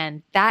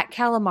 And that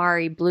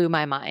calamari blew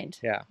my mind.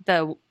 Yeah.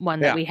 The one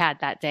that Yeah. we had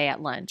that day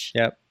at lunch.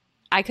 Yep.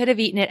 I could have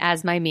eaten it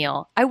as my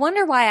meal. I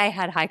wonder why I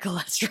had high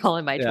cholesterol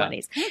in my Yeah.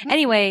 20s.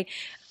 Anyway,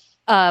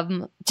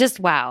 just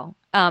wow.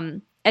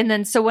 And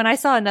then so when I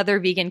saw another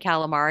vegan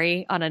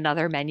calamari on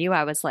another menu,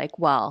 I was like,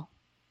 well,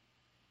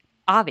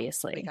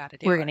 obviously We gotta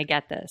do we're it. going to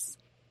get this.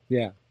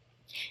 Yeah.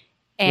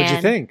 And What'd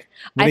you think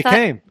when I it thought-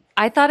 came?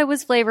 I thought it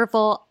was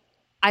flavorful.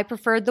 I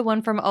preferred the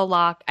one from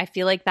Olak. I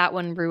feel like that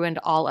one ruined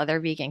all other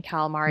vegan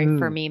calamari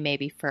for me,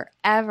 maybe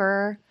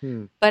forever.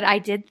 But I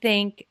did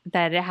think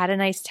that it had a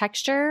nice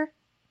texture.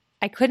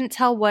 I couldn't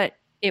tell what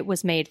it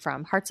was made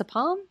from. Hearts of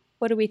palm?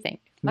 What do we think?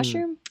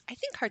 Mushroom? I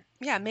think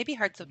maybe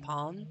hearts of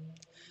palm.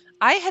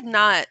 I had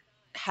not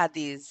had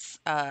these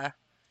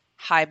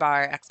high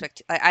bar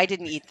I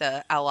didn't eat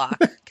the Alak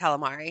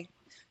calamari.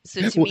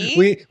 So to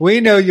me, We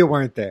know you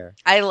weren't there.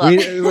 I love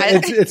it.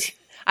 It's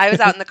I was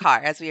out in the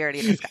car, as we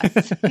already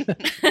discussed.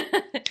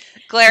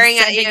 Glaring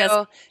at Sending you,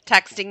 us-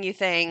 texting you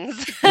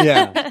things.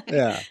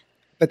 yeah.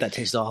 But that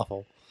tastes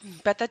awful.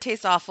 Bet that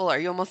tastes awful. Are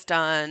you almost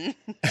done?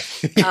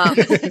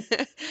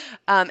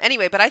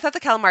 Anyway, but I thought the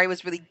calamari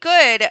was really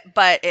good,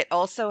 but it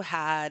also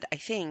had, I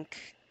think,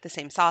 the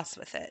same sauce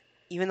with it.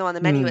 Even though on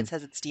the menu it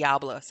says it's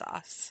Diablo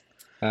sauce.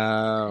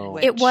 Oh.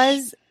 Wait.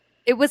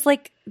 It was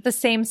like the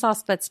same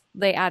sauce, but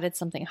they added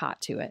something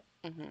hot to it.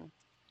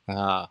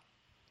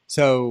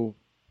 So,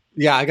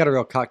 yeah, I got a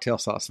real cocktail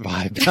sauce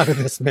vibe out of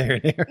this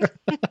marinara.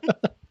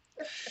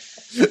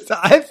 So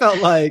I felt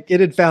like it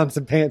had found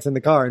some pants in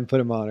the car and put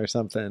them on or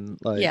something.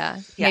 Like, Yeah,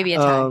 Yeah. maybe a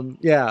time.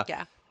 yeah.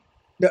 Yeah.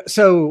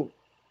 So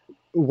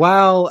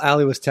while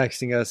Allie was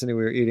texting us and we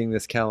were eating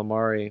this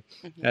calamari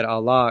at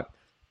Alak,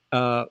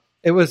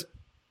 it was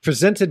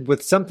presented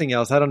with something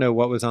else. I don't know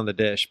what was on the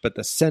dish, but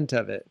the scent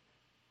of it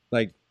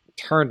like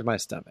turned my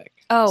stomach.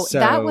 Oh, So-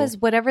 that was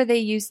whatever they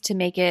used to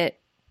make it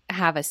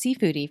have a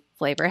seafoody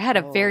flavor. It had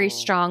a very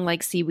strong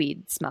like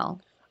seaweed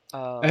smell.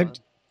 Oh, And-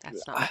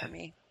 that's not for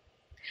me.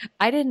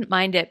 I didn't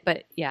mind it,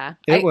 but yeah.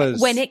 It was-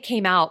 when it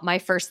came out, my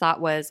first thought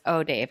was,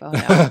 "Oh, Dave, oh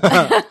no."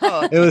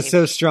 Oh, It was Dave.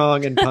 so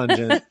strong and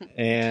pungent.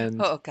 And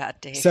Oh God,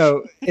 Dave.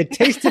 so it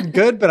tasted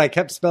good, but I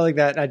kept smelling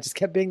that. And I just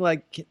kept being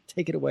like,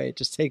 take it away.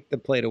 Just take the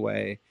plate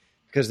away.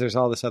 Because there's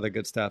all this other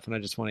good stuff and I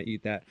just want to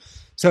eat that.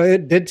 So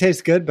it did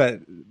taste good,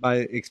 but my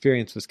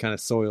experience was kind of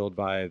soiled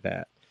by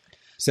that.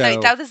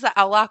 So that was the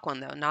Outlook one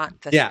though, not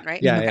this one,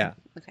 right? Yeah, okay. yeah.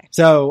 Okay.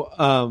 So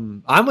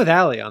I'm with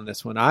Allie on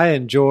this one. I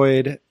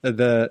enjoyed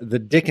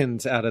the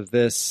Dickens out of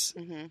this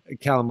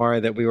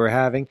calamari that we were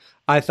having.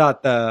 I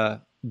thought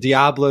the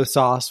Diablo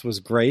sauce was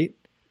great.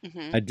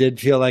 I did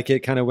feel like it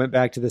kind of went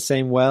back to the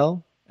same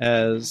well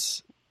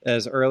as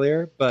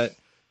earlier, but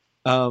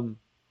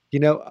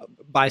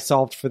I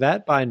solved for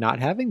that by not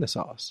having the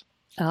sauce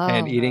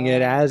and eating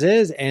it as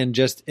is and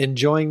just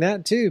enjoying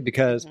that too,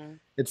 because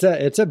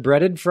it's a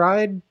breaded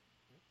fried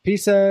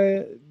piece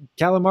of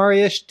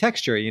calamari-ish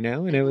texture,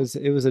 and it was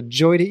a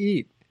joy to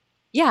eat.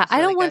 Yeah, I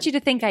don't really want good. you to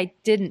think I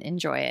didn't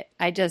enjoy it.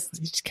 You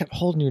just kept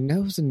holding your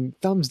nose and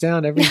thumbs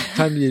down every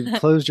time you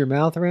closed your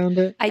mouth around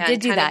it. I did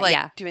do kind that, of like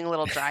yeah. doing a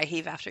little dry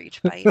heave after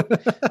each bite.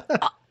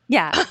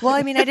 Yeah. Well,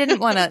 I mean, I didn't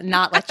want to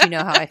not let you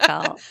know how I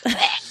felt.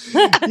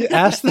 You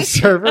asked the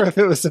server if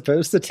it was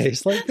supposed to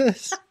taste like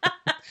this.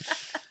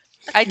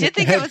 I did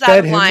think Had it was out fed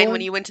of him line one?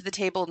 when you went to the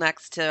table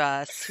next to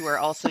us, who were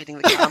also eating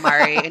the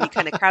calamari, and you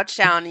kind of crouched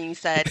down and you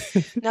said,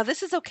 "Now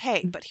this is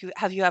okay, but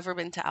have you ever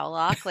been to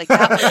Outlook?" Like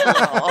that was a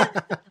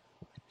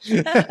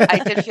little. I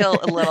did feel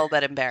a little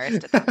bit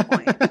embarrassed at that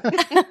point.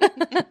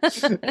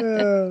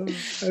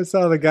 I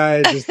saw the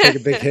guy just take a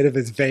big hit of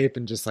his vape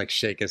and just like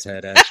shake his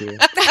head at you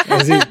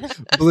as he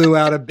blew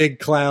out a big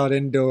cloud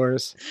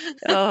indoors.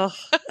 Oh.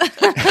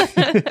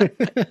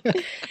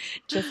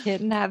 Just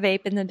hitting that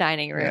vape in the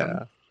dining room.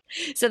 Yeah.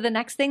 So the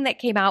next thing that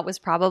came out was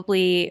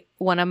probably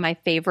one of my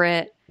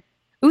favorite.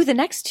 Ooh, the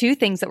next two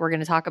things that we're going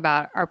to talk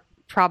about are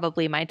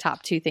probably my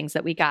top two things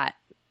that we got.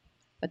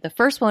 But the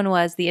first one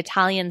was the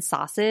Italian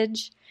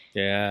sausage,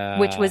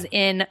 which was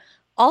in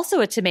also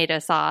a tomato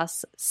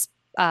sauce,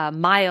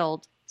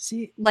 mild,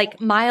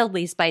 like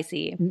mildly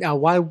spicy. Now,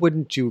 why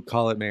wouldn't you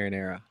call it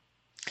marinara?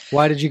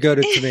 Why did you go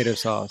to tomato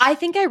sauce? I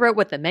think I wrote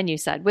what the menu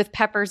said with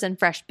peppers and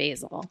fresh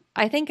basil.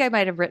 I think I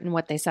might have written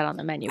what they said on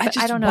the menu, but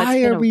I don't know.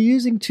 Why are we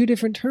using two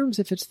different terms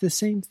if it's the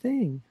same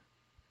thing?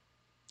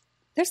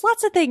 There's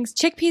lots of things.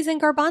 Chickpeas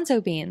and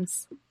garbanzo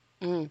beans.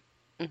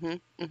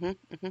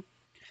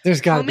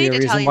 There's got to be a Homemade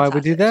reason Italian why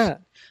we do sausage.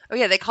 that. Oh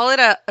yeah, they call it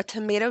a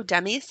tomato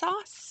demi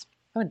sauce.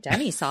 Oh,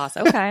 demi sauce.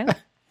 Okay.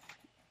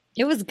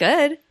 It was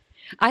good.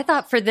 I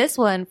thought for this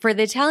one, for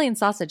the Italian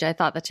sausage, I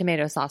thought the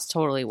tomato sauce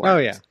totally worked.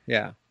 Oh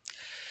yeah.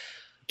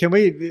 Can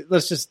we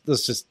let's just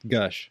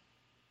gush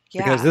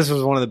Yeah, because this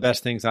was one of the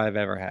best things I've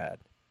ever had.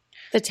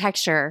 The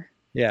texture.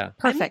 Yeah.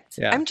 Perfect.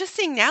 Yeah. I'm just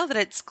seeing now that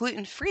it's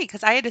gluten free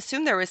because I had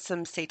assumed there was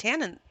some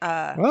seitan in,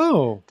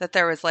 Oh. that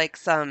there was like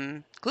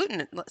some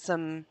gluten,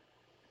 some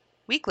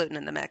wheat gluten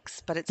in the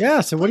mix, but it's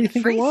So what do you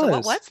think it gluten-free, was?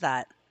 So what was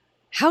that?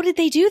 How did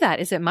they do that?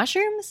 Is it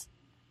mushrooms?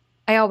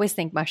 I always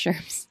think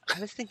mushrooms.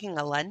 I was thinking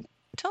a lentil.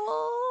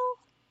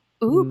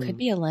 Ooh, could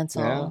be a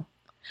lentil. Yeah.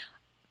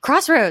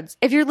 Crossroads,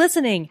 if you're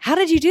listening, how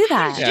did you do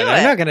that? Yeah,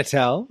 they're not going to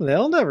tell.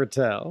 They'll never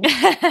tell.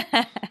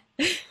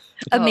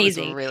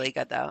 Amazing. Oh, it was really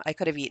good though. I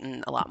could have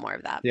eaten a lot more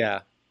of that.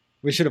 Yeah.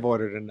 We should have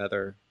ordered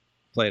another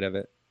plate of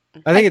it.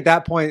 I think at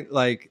that point,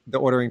 like the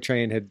ordering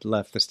train had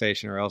left the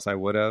station or else I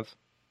would have.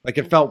 Like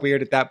it felt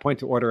weird at that point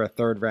to order a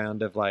third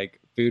round of like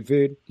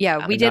food. Yeah,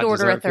 we And did not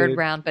order a dessert third food.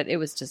 round, but it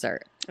was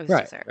dessert. It was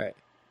Right, dessert. right.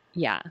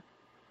 Yeah.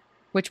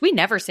 Which we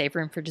never save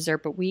room for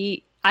dessert, but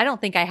I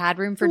don't think I had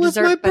room for It was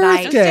dessert, my but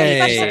I birthday.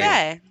 Special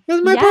day. It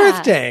was my Yeah.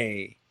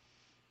 birthday.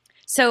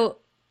 So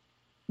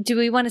do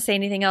we want to say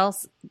anything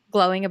else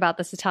glowing about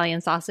this Italian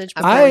sausage?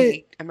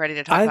 I'm ready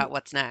to talk I- about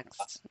what's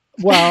next.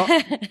 Well,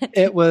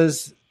 it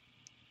was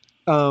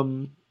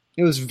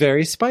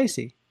very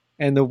spicy.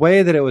 And the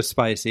way that it was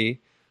spicy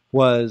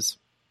was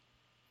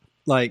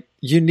like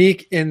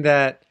unique in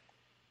that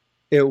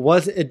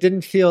it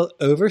didn't feel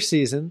over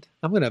seasoned.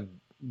 I'm going to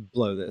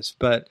blow this,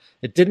 but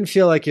it didn't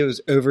feel like it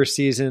was over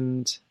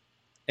seasoned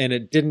and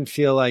it didn't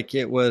feel like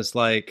it was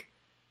like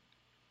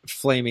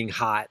flaming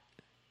hot,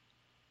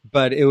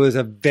 but it was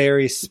a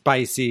very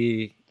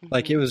spicy,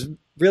 like it was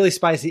really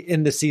spicy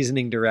in the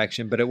seasoning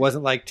direction, but it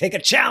wasn't like take a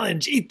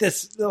challenge, eat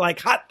this like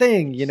hot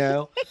thing,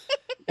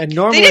 And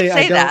normally They did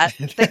say I that.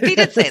 don't. They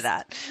did say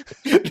that.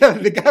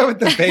 The guy with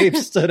the vape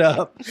stood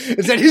up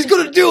and said, "He's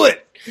going to do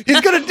it.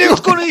 He's going to do it. He's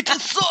going to eat the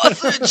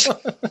sausage."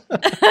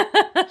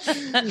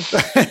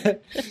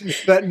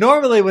 But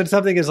normally, when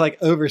something is like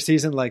over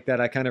seasoned like that,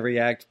 I kind of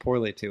react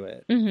poorly to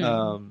it.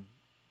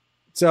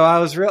 So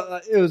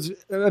it was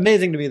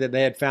amazing to me that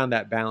they had found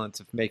that balance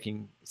of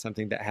making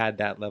something that had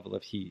that level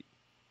of heat,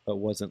 but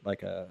wasn't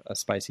like a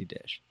spicy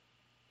dish.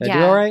 Did I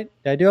do all right?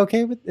 Did I do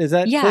okay with? Is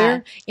that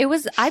clear? It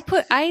was.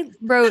 I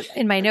wrote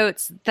in my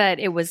notes that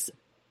it was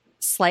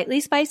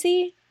slightly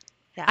spicy.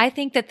 Yeah. I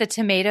think that the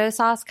tomato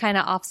sauce kind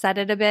of offset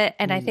it a bit,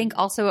 and I think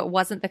also it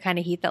wasn't the kind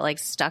of heat that like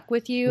stuck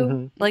with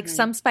you. Like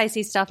some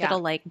spicy stuff Yeah.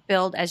 that'll like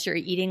build as you're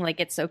eating. Like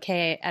it's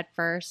okay at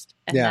first,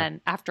 and Yeah.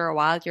 then after a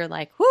while you're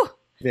like, "Whew."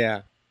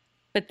 Yeah.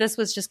 But this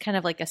was just kind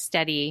of like a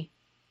steady,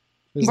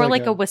 It was more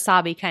like a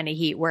wasabi kind of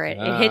heat where it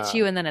hits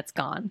you and then it's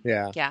gone.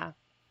 Yeah. Yeah.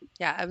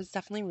 Yeah, it was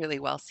definitely really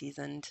well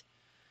seasoned.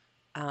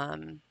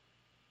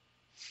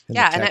 And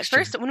Yeah, the and at texture.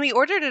 first when we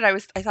ordered it,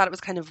 I thought it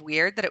was kind of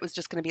weird that it was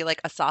just going to be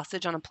like a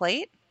sausage on a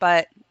plate,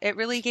 but it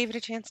really gave it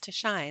a chance to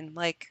shine.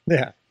 Like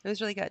Yeah. it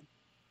was really good.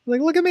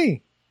 Like, look at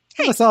me.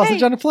 I'm a sausage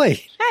hey. on a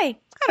plate. Hey.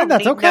 I don't And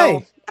that's need okay.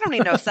 I don't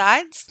need no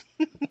sides.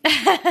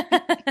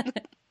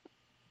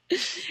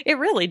 It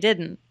really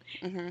didn't.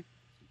 hmm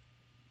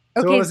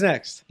So what was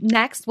next?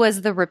 Next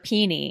was the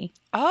rapini.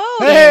 Oh,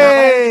 Hey! that's not what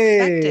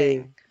I was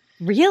expecting.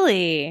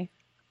 Really?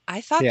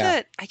 I thought Yeah.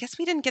 that. I guess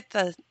we didn't get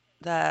the.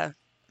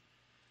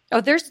 Oh,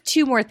 there's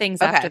 2 more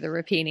things Okay. after the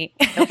rapini.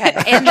 Okay,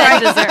 And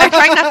then dessert. I'm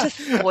trying not to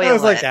spoil I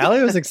was like, it.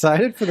 Allie was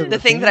excited for the The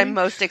thing that I'm rapini?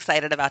 most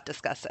excited about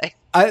discussing.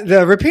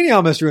 The rapini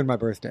almost ruined my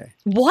birthday.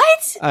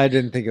 What? I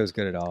didn't think it was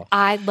good at all.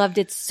 I loved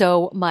it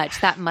so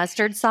much. That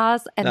mustard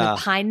sauce and the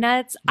pine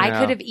nuts. I Yeah.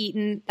 could have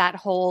eaten that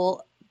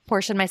whole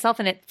portion myself.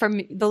 And it,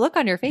 from the look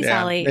on your face, Yeah,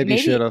 Allie, maybe you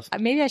should have.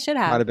 Maybe I should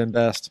Might have. have been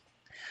best.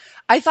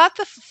 I thought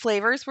the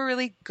flavors were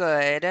really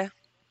good.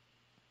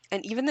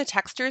 And even the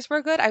textures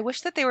were good. I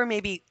wish that they were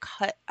maybe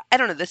cut. I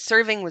don't know. The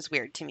serving was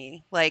weird to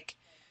me. Like,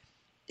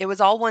 it was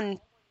all one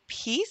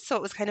piece, so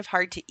it was kind of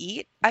hard to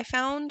eat, I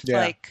found.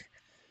 Yeah.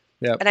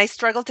 Yep. And I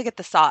struggled to get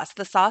the sauce.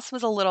 The sauce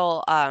was a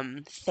little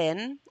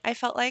thin, I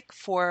felt like,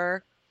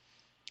 for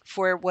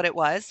what it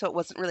was. So it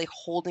wasn't really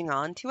holding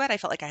on to it. I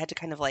felt like I had to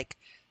kind of like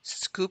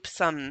scoop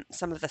some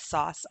of the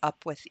sauce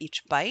up with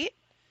each bite.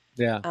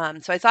 Yeah.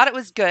 So I thought it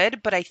was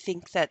good, but I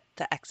think that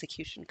the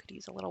execution could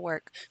use a little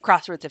work.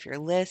 Crossroads, if you're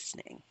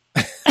listening.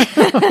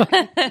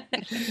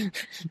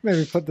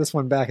 Maybe put this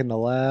one back in the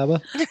lab.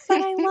 But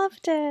I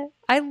loved it.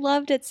 I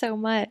loved it so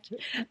much.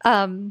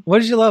 What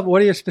did you love?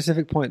 What are your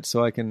specific points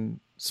so I can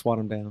swat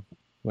them down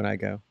when I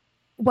go?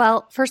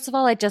 Well, first of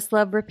all, I just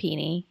love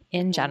rapini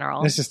in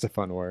general. It's just a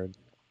fun word.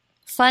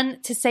 Fun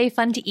to say,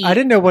 fun to eat. I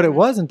didn't know what it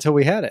was until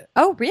we had it.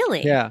 Oh,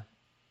 really? Yeah.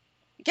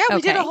 Yeah,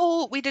 we did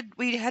Okay.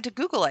 we had to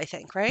Google, I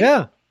think, right?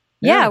 Yeah.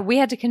 Yeah, we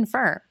had to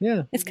confirm.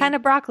 Yeah. It's kind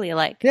of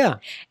broccoli-like. Yeah.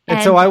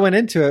 And so I went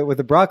into it with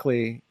a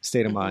broccoli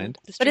state of mind.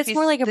 The But it's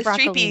more like a the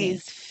broccolini.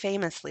 Streepies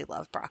famously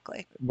love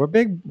broccoli. We're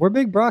big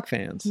Brock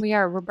fans.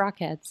 We're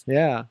brockheads.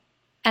 Yeah.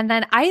 And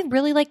then I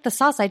really liked the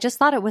sauce. I just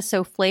thought it was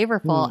so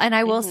flavorful. And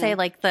I will say,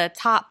 like, the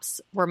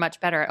tops were much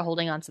better at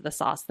holding onto the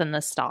sauce than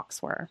the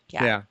stalks were.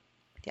 Yeah.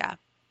 Yeah.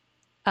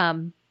 Yeah.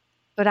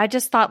 But I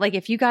just thought, like,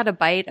 if you got a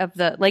bite of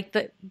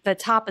the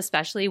top,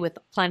 especially with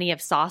plenty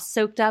of sauce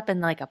soaked up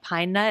and like a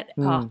pine nut,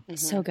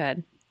 so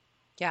good.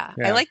 Yeah.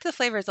 Yeah. I liked the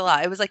flavors a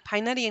lot. It was like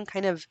pine nutty and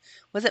kind of,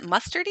 was it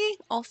mustardy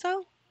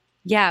also?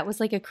 Yeah, it was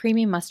like a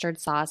creamy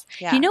mustard sauce.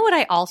 Yeah. You know what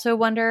I also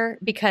wonder?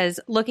 Because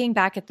looking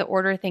back at the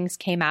order things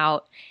came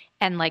out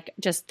and like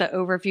just the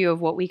overview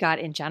of what we got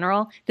in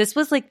general, this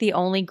was like the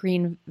only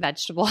green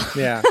vegetable.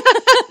 Yeah.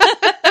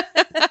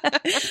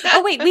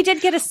 Oh, wait, we did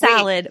get a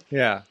salad.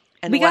 Yeah.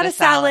 And We what got a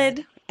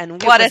salad. And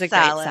It what was a great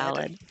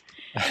salad.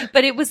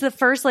 But it was the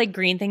first like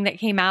green thing that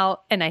came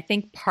out. And I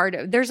think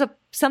there's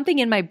something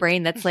in my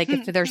brain that's like,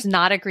 if there's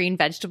not a green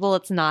vegetable,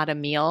 it's not a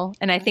meal.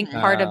 And I think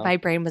part of my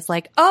brain was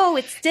like, oh,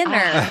 it's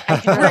dinner.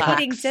 We're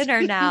relax. eating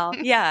dinner now.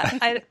 Yeah.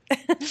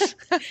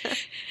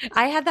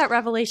 I had that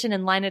revelation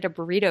in line at a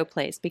burrito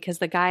place because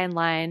the guy in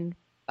line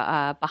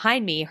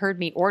behind me heard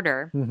me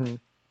order. Mm-hmm.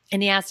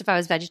 And he asked if I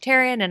was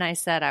vegetarian, and I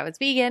said I was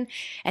vegan.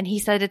 And he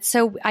said,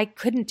 I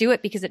couldn't do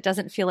it because it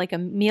doesn't feel like a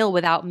meal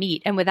without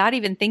meat. And without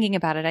even thinking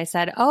about it, I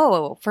said,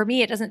 oh, for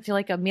me, it doesn't feel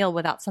like a meal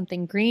without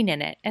something green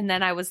in it. And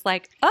then I was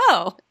like,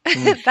 oh,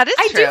 That is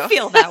I true. do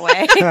feel that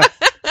way.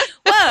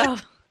 Whoa.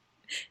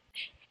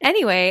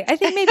 Anyway, I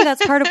think maybe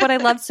that's part of what I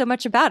loved so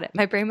much about it.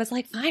 My brain was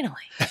like, finally,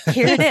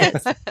 here it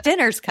is.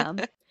 Dinner's come.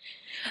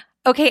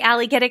 Okay,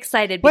 Allie, get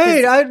excited. Wait,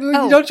 because-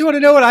 don't you want to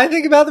know what I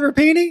think about the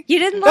rapini? You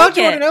didn't Don't like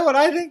you want to it. know what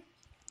I think?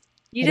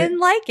 You didn't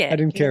like it. I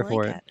didn't care You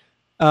for like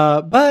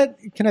it. But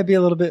can I be a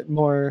little bit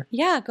more?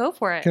 Yeah, go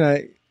for it. Can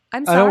I?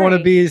 I'm I sorry. don't want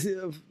to be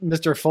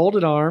Mr.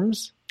 Folded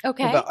Arms.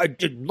 Okay. I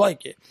didn't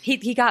like it.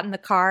 He got in the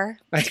car.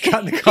 I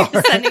got in the car.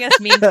 Sending us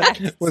mean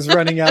texts. Was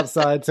running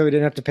outside so we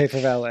didn't have to pay for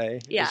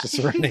valet. Yeah. It was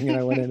just running, and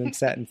I went in and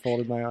sat and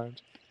folded my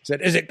arms. Said,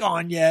 "Is it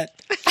gone yet?"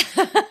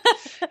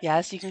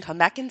 Yes, you can come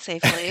back in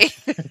safely.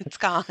 It's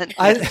gone.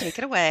 I- Take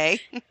it away.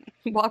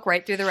 Walk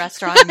right through the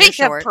restaurant in your Yeah,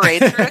 shorts.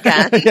 parade through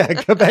again. Yeah,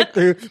 go back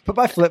through. Put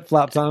my flip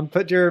flops on.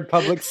 Put your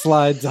public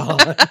slides on.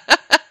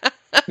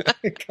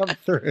 Come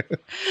through.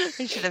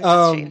 I should have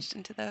just changed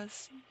into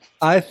those.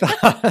 I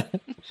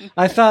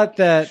thought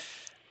that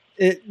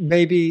it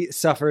maybe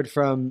suffered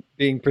from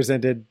being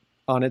presented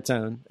on its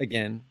own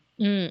again.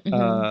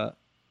 Mm-hmm.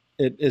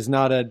 It is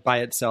not a by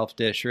itself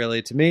dish,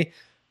 really. To me,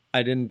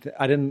 I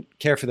didn't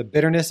care for the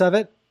bitterness of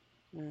it,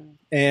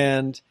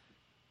 and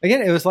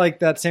again, it was like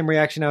that same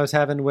reaction I was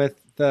having with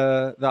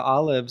the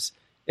olives.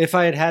 If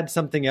I had had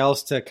something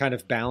else to kind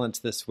of balance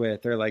this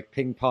with, or like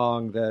ping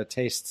pong the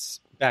tastes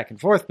back and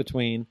forth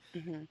between,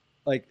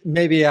 like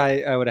maybe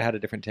I would have had a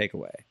different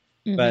takeaway.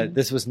 But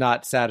this was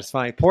not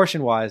satisfying.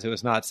 Portion-wise, it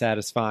was not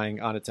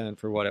satisfying on its own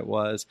for what it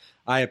was.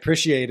 I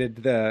appreciated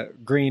the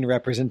green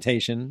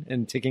representation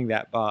and ticking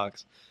that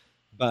box,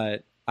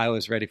 but I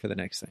was ready for the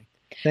next thing.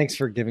 Thanks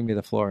for giving me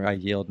the floor. I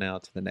yield now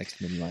to the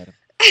next menu item.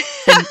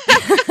 The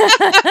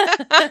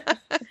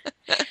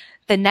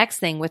The next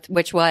thing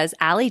which was,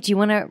 Allie, do you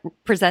want to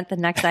present the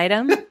next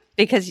item?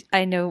 Because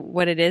I know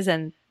what it is,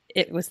 and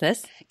it was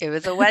this. It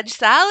was a wedge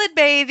salad,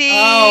 baby.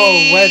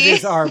 Oh,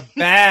 wedges are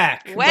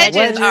back.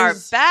 Wedges are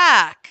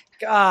back.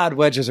 God,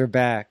 wedges are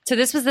back. So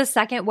this was the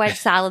second wedge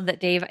salad that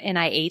Dave and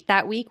I ate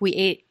that week. We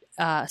ate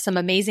some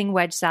amazing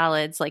wedge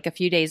salads like a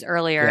few days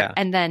earlier. Yeah.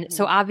 And then,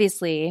 so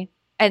obviously,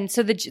 and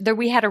so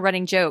we had a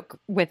running joke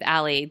with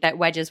Allie that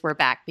wedges were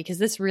back because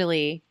this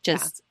really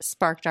just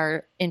sparked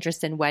our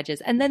interest in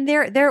wedges. And then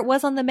there it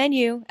was on the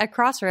menu at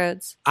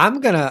Crossroads. I'm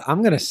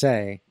gonna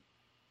say,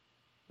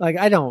 like,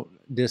 I don't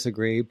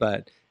disagree,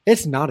 but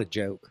it's not a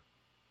joke.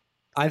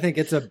 I think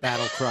it's a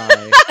battle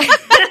cry.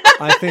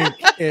 I think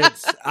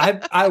it's.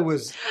 I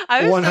was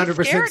 100%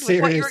 so scared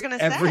with what you serious were gonna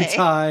every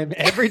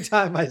say.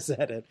 time I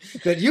said it.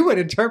 That you would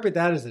interpret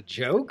that as a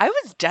joke. I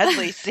was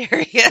deadly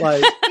serious.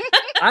 Like,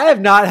 I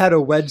have not had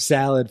a wedge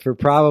salad for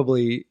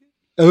probably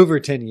over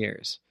 10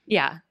 years.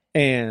 Yeah.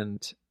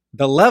 And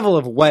the level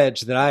of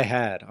wedge that I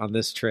had on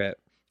this trip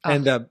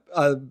and the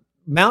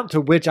amount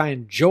to which I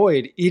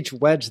enjoyed each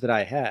wedge that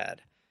I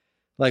had,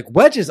 like,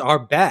 wedges are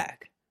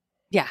back.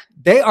 Yeah.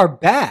 They are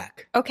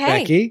back. Okay.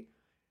 Becky.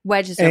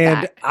 Wedges are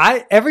And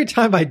back. every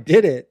time I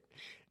did it,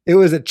 it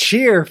was a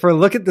cheer for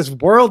look at this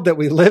world that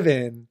we live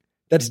in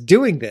that's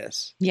doing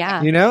this.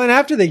 Yeah. You know, and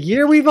after the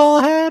year we've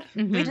all had,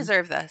 We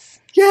deserve this.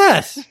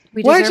 yes,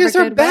 We deserve wedges a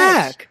are good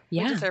back. wedge.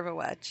 Yeah. We deserve a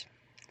wedge.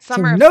 So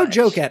Summer of no wedge.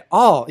 joke at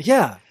all.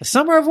 Yeah. The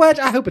summer of wedge.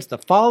 I hope it's the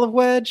fall of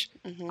wedge.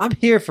 I'm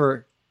here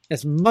for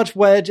as much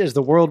wedge as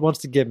the world wants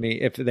to give me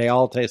if they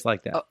all taste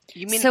like that. Oh,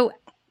 you mean So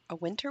a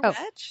winter Oh.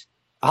 wedge?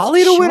 I'll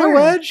eat a winter sure.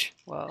 wedge.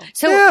 Whoa.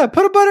 So Yeah,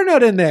 put a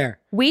butternut in there.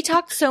 we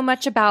talked so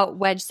much about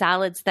wedge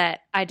salads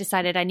that I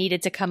decided I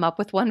needed to come up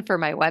with one for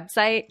my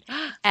website.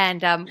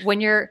 And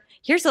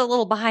here's a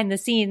little behind the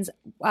scenes.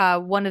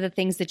 One of the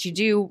things that you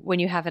do when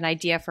you have an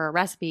idea for a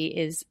recipe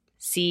is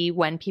see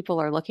when people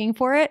are looking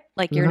for it.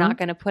 Like you're not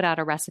going to put out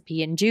a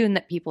recipe in June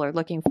that people are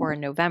looking for in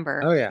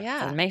November. Oh, yeah. Yeah.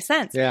 Doesn't make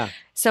sense. Yeah.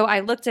 So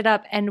I looked it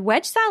up, and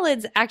wedge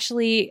salads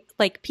actually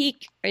like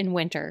peak in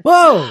winter.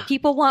 Whoa.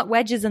 People want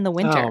wedges in the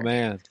winter. Oh,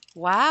 man.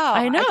 Wow.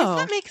 I know. guess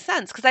that makes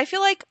sense because I feel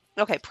like,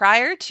 okay,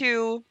 prior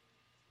to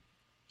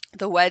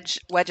the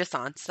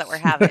wedge-assance that we're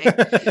having,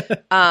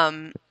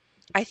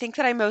 I think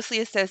that I mostly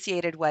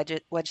associated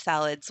wedge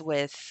salads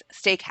with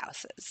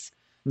steakhouses.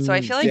 So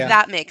I feel like yeah.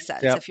 that makes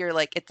sense. Yep. If you're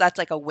like, that's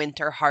like a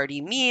winter hearty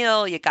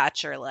meal. You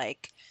got your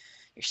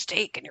your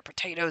steak and your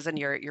potatoes and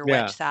your Yeah.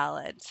 wedge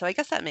salad. So I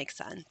guess that makes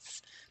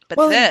sense. But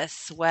Well,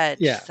 this wedge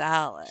yeah.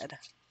 salad,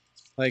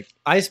 Like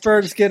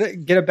icebergs get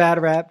a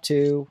bad rap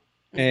too.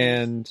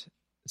 And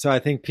so I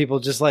think people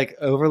just like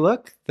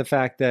overlook the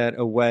fact that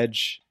a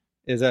wedge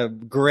is a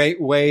great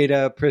way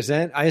to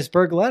present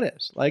iceberg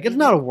lettuce. Like it's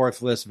not a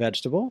worthless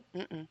vegetable.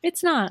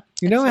 It's not.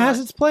 You know, It's it has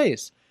not. its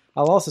place.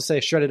 I'll also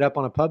say shred it up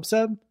on a pub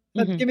sub.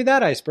 But give me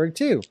that iceberg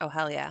too. oh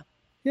hell yeah,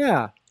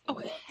 Yeah.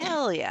 oh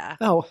hell yeah,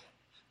 Oh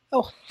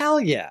hell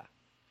yeah.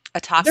 a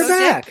taco They're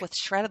back. dip with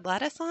shredded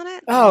lettuce on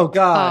it. Oh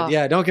God. Oh.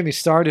 Yeah. Don't get me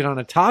started on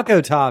a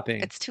taco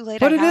topping. It's too late.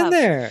 Put I it have. in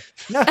there.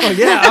 No,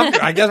 yeah.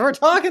 I guess we're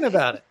talking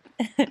about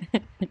it.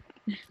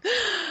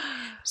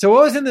 So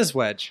what was in this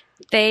wedge?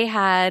 They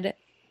had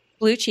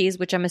blue cheese,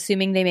 which I'm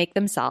assuming they make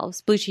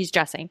themselves, blue cheese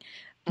dressing,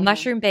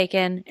 mushroom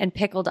bacon, and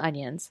pickled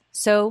onions.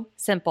 So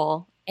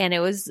simple, and it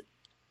was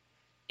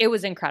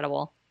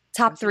incredible.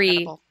 Top Sounds 3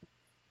 incredible.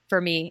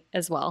 for me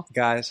as well.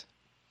 Guys,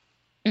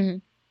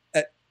 Mhm.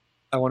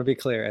 I want to be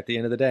clear. At the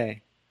end of the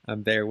day,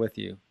 I'm there with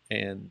you,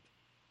 and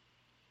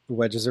the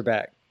wedges are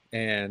back,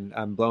 and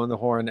I'm blowing the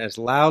horn as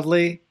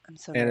loudly I'm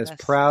so and nervous. as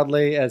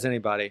proudly as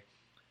anybody.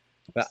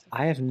 But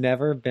I have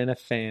never been a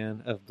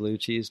fan of blue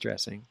cheese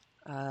dressing,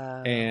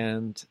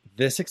 and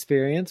this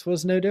experience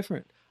was no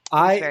different.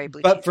 very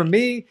blue But for cheesy.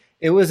 me,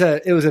 it was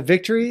a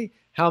victory.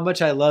 How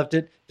much I loved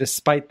it,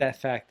 despite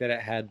that fact that it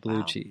had blue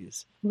Wow.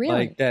 cheese. Really?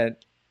 Like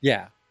that,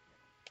 yeah.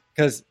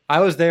 Because I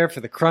was there for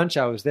the crunch.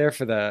 I was there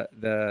for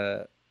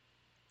the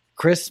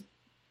crisp.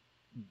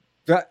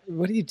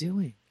 What are you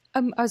doing? I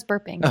was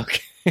burping.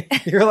 Okay,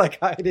 you're like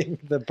hiding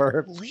the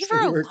burp. Leave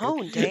her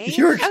alone, Dave.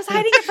 You were, I was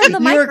hiding it from the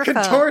you were microphone.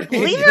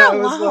 contorting. Leave and her I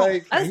was alone.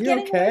 like, I was are you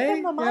getting away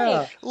okay? from the Yeah.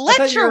 mic. Let I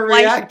thought you your were wife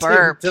reacting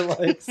burp. to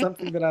like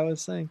something that I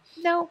was saying.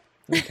 No.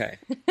 Okay,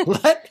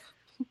 let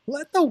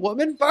the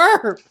woman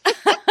burp.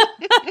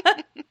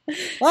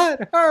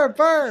 Let her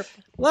burp.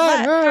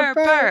 Let her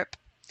burp.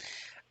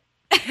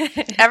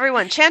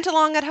 Everyone, chant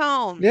along at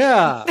home.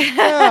 Yeah,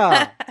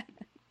 yeah.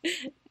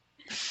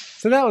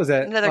 So that was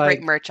it. Another Like,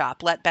 great merch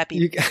op. Let Beppy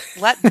you-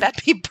 let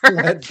Beppy burp.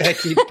 Let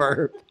Becky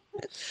burp.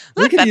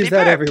 We Let could Becky use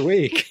that burp. every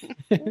week.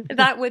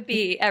 That would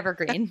be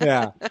evergreen.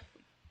 Yeah.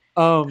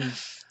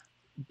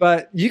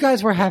 But you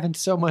guys were having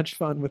so much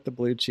fun with the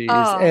blue cheese,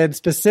 Oh. and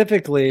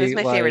specifically, It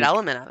was my favorite like,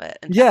 element of it.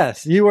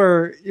 Yes, you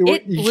were.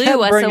 It you blew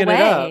kept us bringing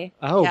away.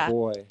 it up. Oh Yeah.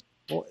 boy.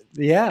 Well,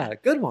 yeah,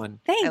 good one.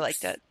 Thanks. I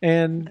liked it.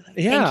 And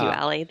yeah, Thank you,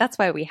 Allie. That's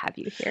why we have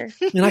you here.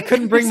 and I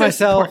couldn't bring So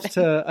myself supportive.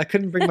 to. I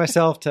couldn't bring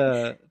myself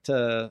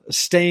to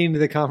stain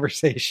the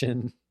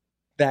conversation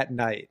that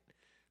night.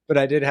 But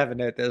I did have a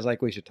note that was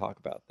like, we should talk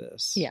about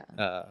this. Yeah.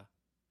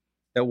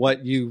 That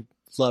what you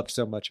loved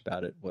so much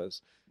about it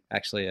was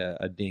actually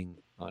a ding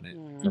on it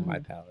for my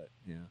palate.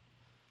 Yeah.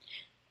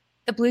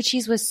 The blue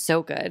cheese was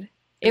so good.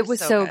 It was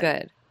so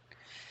good.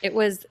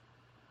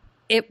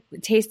 It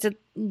tasted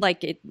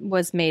like it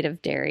was made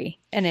of dairy,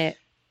 and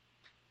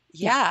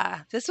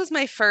this was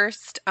my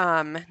first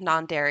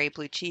non-dairy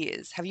blue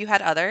cheese. Have you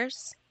had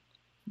others?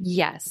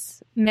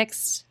 Yes,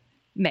 mixed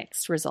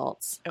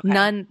results.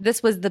 Okay.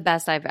 This was the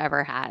best I've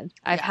ever had.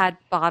 I've had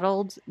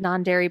bottled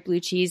non-dairy blue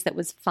cheese that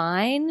was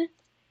fine.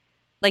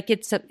 Like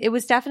it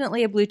was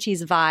definitely a blue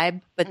cheese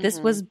vibe, but this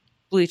was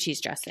blue cheese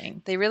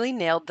dressing. They really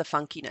nailed the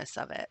funkiness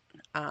of it,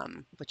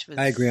 which was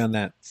I agree on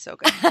that. So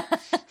good.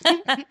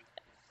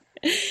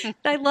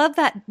 I love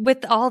that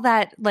with all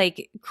that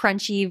like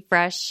crunchy,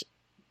 fresh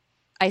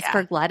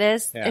iceberg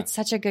lettuce. Yeah. It's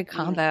such a good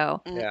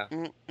combo. Yeah.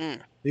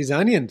 These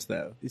onions,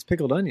 though, these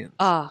pickled onions.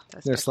 Oh,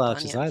 they're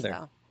slouches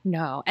either.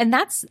 no. And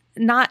that's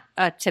not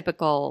a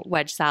typical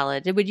wedge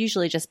salad. It would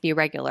usually just be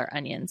regular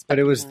onions. But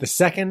it was the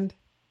second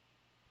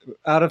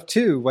out of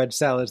 2 wedge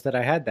salads that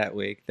I had that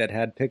week that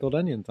had pickled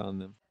onions on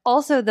them.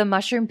 Also, the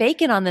mushroom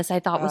bacon on this I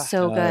thought was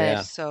so good.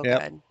 Yeah. So Yep.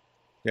 good.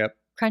 Yep.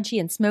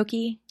 Crunchy and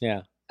smoky.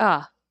 Yeah.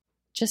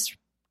 Just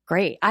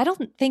great. I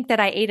don't think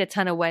that I ate a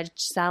ton of wedge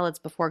salads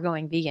before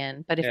going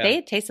vegan, but if they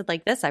had tasted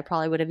like this, I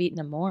probably would have etten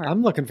them more.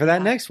 I'm looking for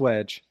that next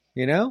wedge,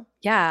 you know?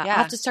 Yeah, Yeah. I'll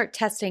have to start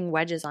testing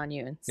wedges on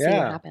you and see what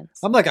happens.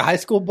 I'm like a high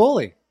school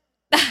bully.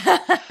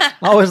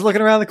 Always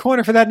looking around the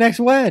corner for that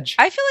next wedge.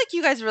 I feel like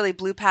you guys really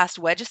blew past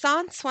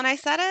wedgeissance when I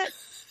said it.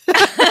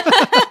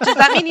 Does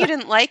that mean you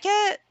didn't like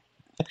it?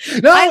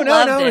 No.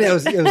 loved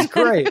it. It was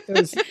great.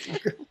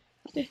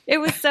 It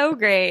was so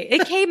great.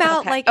 It came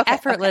out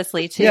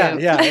effortlessly too.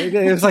 Yeah.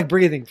 It was like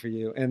breathing for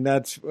you. And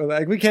that's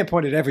like, we can't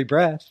point at every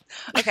breath.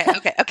 Okay.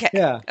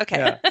 Yeah. Okay.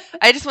 Yeah.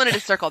 I just wanted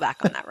to circle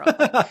back on that real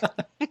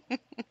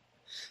quick.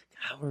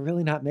 God, we're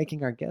really not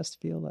making our guests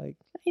feel like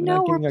I know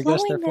not we're giving our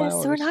guests blowing their this, so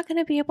we're flowers. not going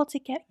to be able to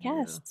get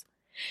guests.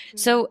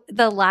 So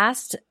the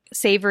last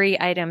savory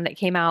item that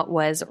came out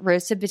was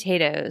roasted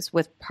potatoes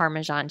with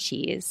Parmesan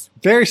cheese.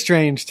 Very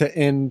strange to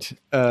end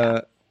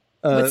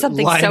With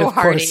something line so of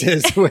hearty.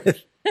 courses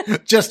with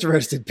just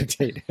roasted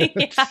potatoes.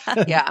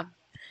 Yeah.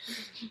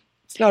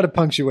 It's not a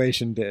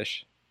punctuation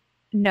dish.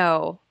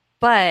 No,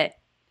 but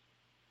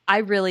I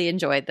really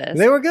enjoyed this.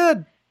 They were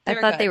good. I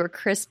thought they were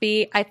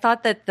crispy. I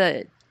thought that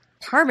the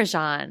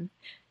Parmesan,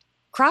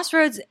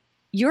 Crossroads,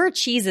 your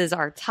cheeses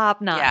are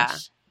top notch. Yeah.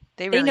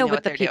 They really know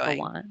what the they're people doing.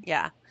 want.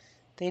 Yeah.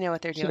 They know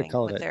what they're Should doing. have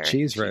called with it their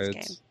cheese game.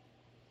 roads.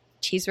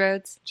 Cheese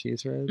roads.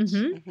 Cheese roads.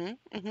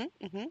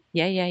 Mm-hmm.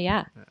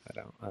 Yeah. I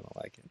don't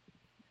like it.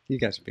 You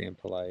guys are being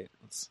polite.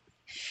 Let's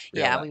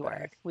reel Yeah, that we were.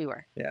 back. We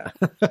were. Yeah.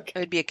 It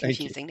would be a Thank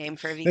you. confusing name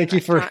for a vegan Thank you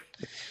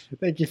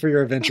restaurant. for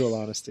your eventual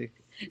honesty.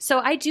 So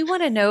I do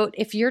want to note,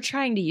 if you're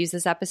trying to use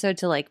this episode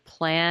to like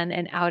plan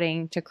an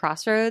outing to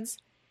Crossroads,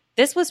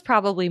 this was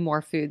probably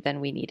more food than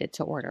we needed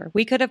to order.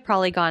 We could have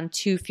probably gone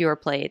 2 fewer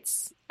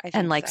plates I think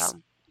and like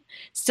so.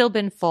 still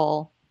been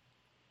full.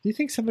 Do you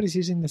think somebody's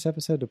using this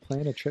episode to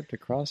plan a trip to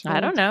Crossroads? I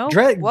don't know.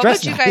 What dress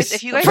would you nice. guys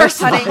if you guys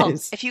Dress were cutting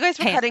nice. if you guys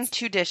were Pants. cutting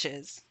 2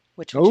 dishes,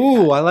 which would you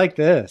Ooh, cut? I like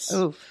this.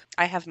 Oof.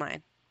 I have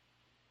mine.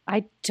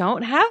 I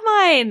don't have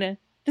mine.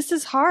 This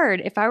is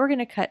hard. If I were going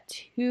to cut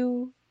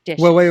 2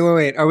 dishes. Well,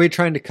 wait. Are we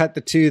trying to cut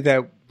the 2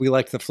 that we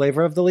like the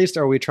flavor of the least,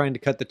 or are we trying to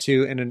cut the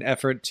 2 in an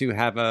effort to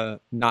have a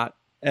not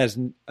as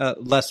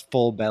less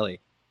full belly?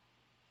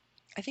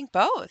 I think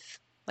both.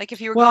 Like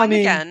if you were Well, I going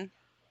mean- again,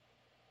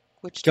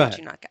 which Go would ahead.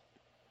 you not get?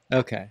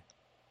 Okay.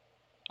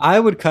 I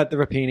would cut the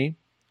rapini.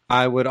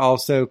 I would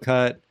also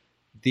cut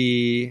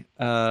the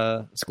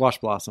squash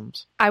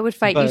blossoms. I would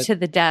fight you but- to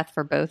the death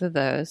for both of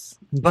those.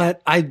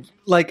 But I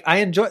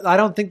enjoy. I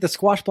don't think the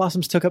squash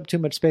blossoms took up too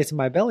much space in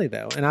my belly,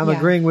 though. And I'm Yeah.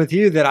 agreeing with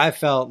you that I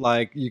felt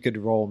like you could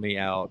roll me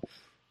out.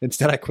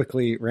 Instead, I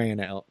quickly ran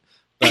out.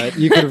 But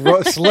you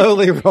could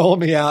slowly roll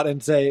me out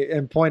and say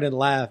and point and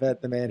laugh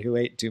at the man who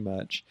ate too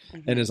much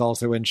and is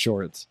also in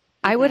shorts.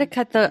 I would have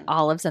cut the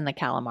olives and the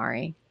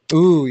calamari.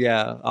 Ooh,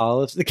 yeah,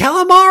 olives, the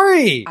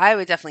calamari. I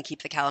would definitely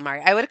keep the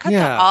calamari. I would have cut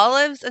Yeah. the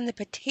olives and the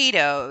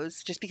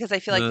potatoes just because I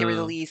feel like they were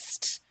the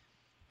least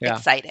Yeah.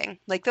 exciting.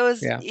 Like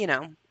those, Yeah. you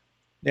know,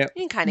 Yep.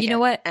 you can kind of You get know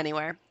what?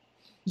 anywhere.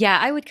 Yeah,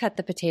 I would cut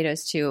the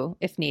potatoes too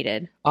if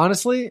needed.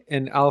 Honestly,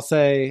 and I'll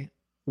say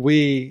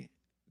we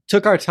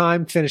took our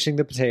time finishing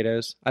the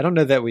potatoes. I don't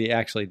know that we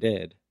actually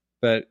did,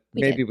 but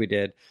We maybe did. we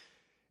did.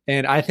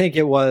 And I think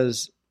it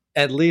was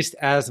at least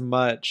as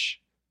much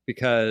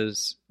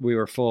because we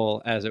were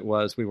full as it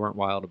was we weren't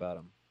wild about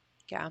them.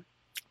 Yeah.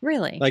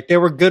 Really? Like there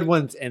were good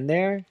ones in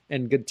there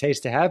and good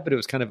taste to have, but it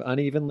was kind of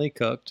unevenly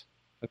cooked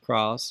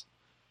across.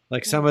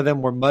 Like some of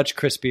them were much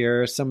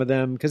crispier, some of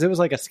them because it was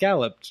like a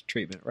scalloped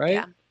treatment, right?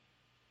 Yeah.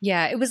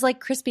 Yeah, it was like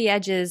crispy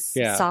edges,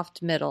 Yeah.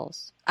 soft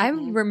middles.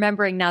 I'm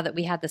remembering now that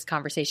we had this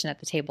conversation at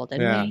the table,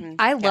 didn't Yeah. we? Mhm.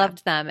 I Yeah.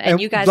 loved them, and,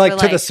 And you guys like were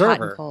to the like hot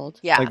server. and cold.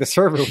 Yeah. Like the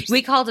server was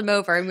We called him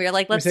over, and we were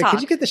like, we "Let's said, talk."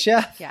 could you get the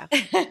chef? Yeah.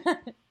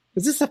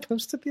 Is this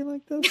supposed to be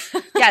like this?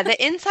 Yeah,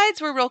 the insides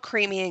were real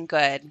creamy and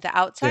good. The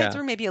outsides Yeah.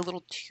 were maybe a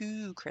little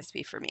too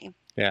crispy for me.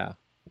 Yeah.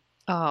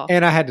 Oh,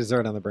 And I had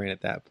dessert on the brain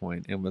at that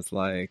point and was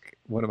like,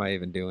 what am I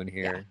even doing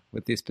here Yeah.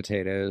 with these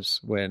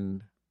potatoes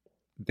when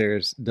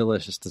there's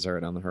delicious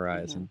dessert on the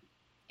horizon?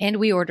 and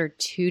we ordered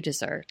 2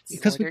 desserts.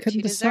 Because we Ordered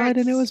couldn't 2 decide and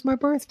it desserts. was my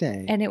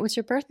birthday. And it was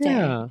your birthday.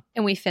 Yeah.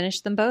 And we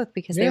finished them both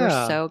because they were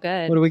Yeah. so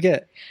good. What do we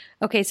get?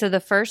 Okay, so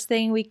the first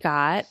thing we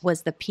got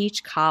was the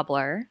peach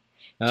cobbler,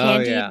 Oh,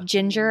 candied yeah.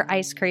 ginger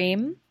ice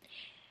cream,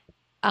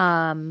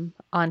 on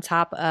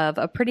top of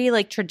a pretty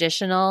like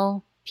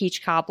traditional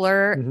peach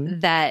cobbler Mhm.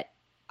 that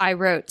I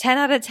wrote 10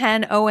 out of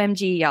 10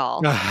 OMG,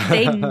 y'all.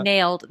 They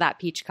nailed that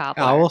peach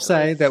cobbler. I will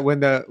say It that when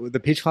the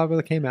peach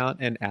cobbler came out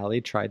and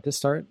Allie tried to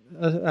start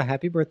a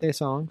happy birthday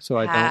song, so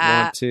I don't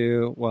want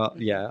to. Well,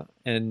 yeah,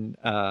 and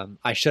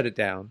I shut it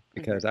down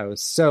because I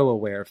was so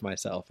aware of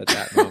myself at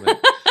that moment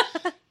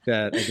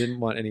that I didn't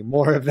want any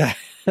more of that.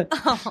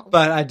 Oh.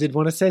 But I did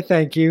want to say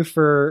thank you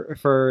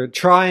for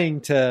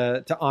trying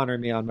to honor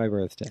me on my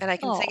birthday. And I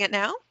can sing it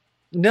now?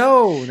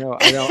 No,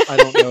 I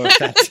don't know if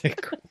that's it.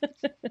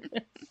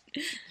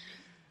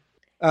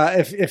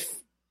 If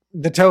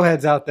the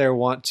towheads out there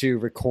want to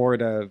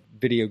record a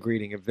video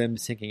greeting of them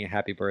singing a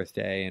happy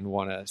birthday and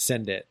want to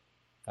send it,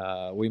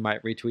 we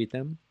might retweet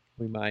them.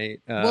 We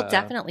might. we'll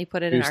definitely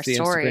put it in boost our the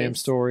Instagram stories.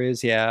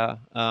 stories. Yeah.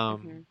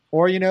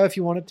 Or if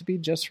you want it to be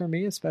just for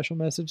me, a special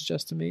message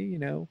just to me,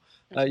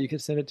 you can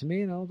send it to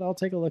me and I'll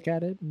take a look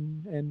at it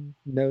and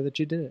know that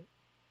you did it.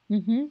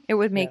 Mm-hmm. It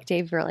would make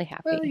Dave really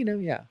happy. Well,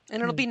 yeah.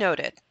 And it'll be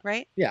noted,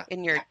 right? Yeah.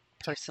 In your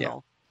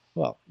personal.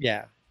 Well,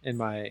 yeah, in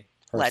my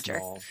Ledger.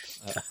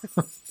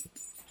 personal.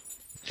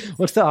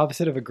 What's the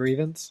opposite of a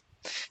grievance?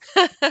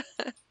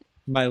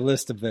 My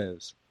list of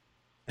those.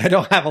 I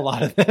don't have a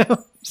lot of them,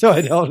 so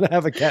I don't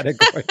have a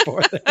category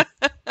for them.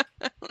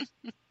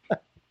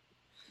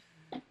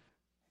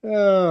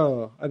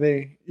 Oh, I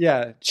mean,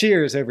 yeah,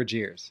 cheers over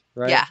jeers,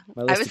 right? Yeah.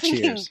 My I list was of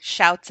thinking cheers.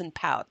 shouts and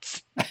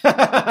pouts.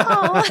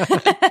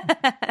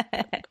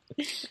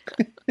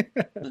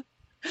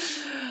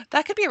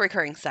 That could be a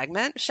recurring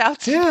segment.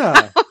 Shouts and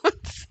Yeah.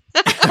 pouts.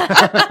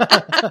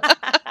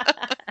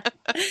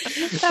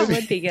 That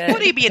would be good.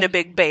 What are you being a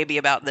big baby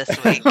about this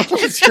week?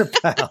 What's your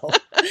pal?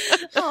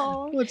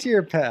 Oh. What's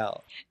your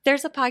pal?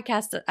 There's a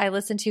podcast that I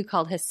listen to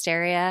called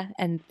Hysteria,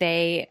 and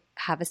they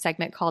have a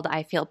segment called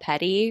I Feel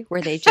Petty,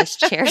 where they just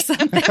share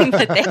something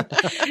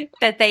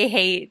that they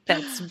hate.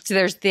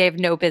 They have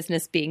no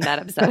business being that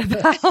upset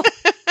about.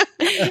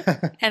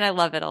 And I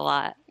love it a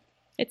lot.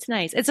 It's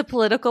nice. It's a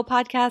political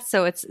podcast,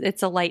 so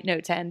it's a light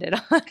note to end it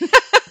on.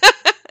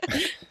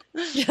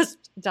 Just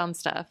dumb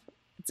stuff.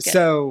 It's good.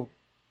 So,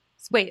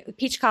 Wait,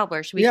 peach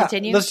cobbler. Should we yeah,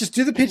 continue? let's just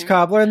do the peach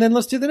cobbler and then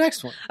let's do the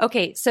next one.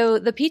 Okay, so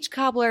the peach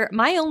cobbler,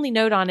 my only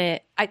note on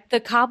it, the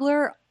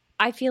cobbler,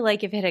 I feel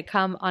like if it had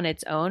come on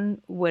its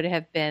own, would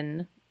have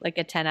been like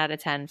a 10 out of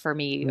 10 for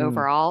me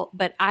overall.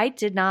 But I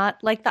did not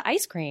like the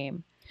ice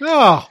cream.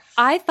 Oh,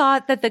 I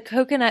thought that the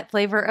coconut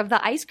flavor of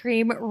the ice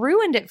cream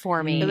ruined it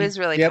for me. It was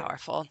really Yep.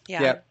 powerful.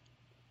 Yeah. Yep.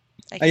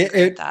 I can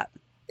agree with that.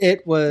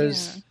 It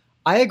was,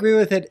 I agree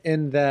with it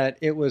in that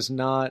it was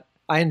not,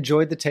 I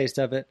enjoyed the taste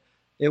of it.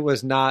 It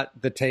was not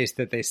the taste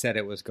that they said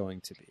it was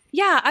going to be.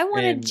 Yeah, I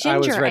wanted And I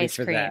was ginger ready ice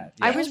for cream. that,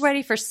 I yes. was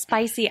ready for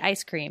spicy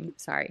ice cream.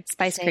 Sorry,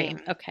 spice Same.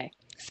 cream. Okay.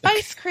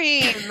 Spice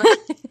cream.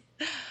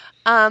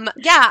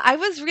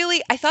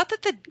 I thought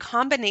that the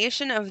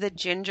combination of the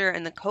ginger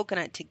and the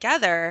coconut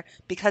together,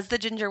 because the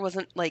ginger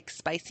wasn't like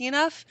spicy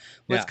enough,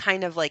 was Yeah.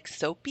 kind of like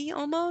soapy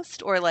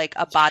almost, or like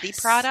a body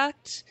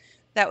product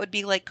that would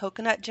be like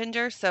coconut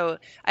ginger. So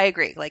I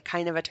agree, like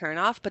kind of a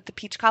turnoff, but the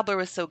peach cobbler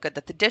was so good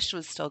that the dish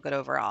was still good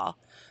overall.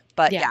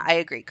 But Yeah. yeah, I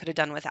agree. Could have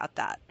done without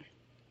that.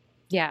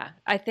 Yeah,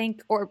 I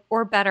think,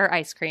 or better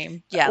ice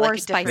cream. Yeah, or like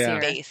a different spicier.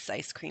 base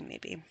ice cream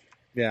maybe.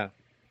 Yeah.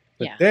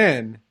 But Yeah.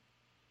 then,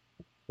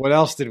 what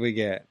else did we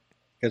get?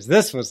 Because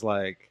this was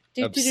like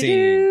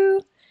obscene.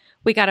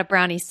 We got a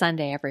brownie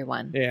sundae,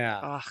 everyone. Yeah.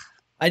 Ugh.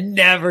 I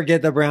never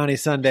get the brownie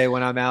sundae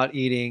when I'm out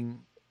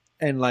eating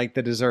and like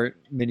the dessert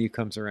menu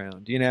comes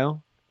around,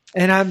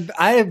 And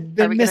I have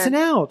been we missing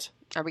out.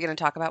 Are we going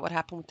to talk about what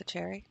happened with the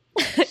cherry?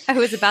 I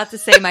was about to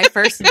say my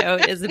first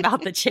note is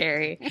about the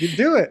cherry. You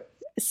do it.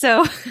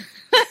 So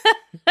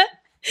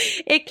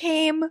it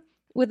came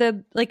with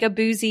a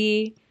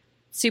boozy,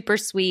 super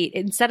sweet.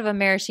 Instead of a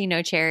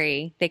maraschino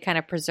cherry, they kind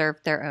of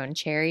preserved their own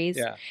cherries.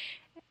 Yeah.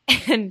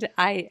 And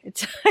I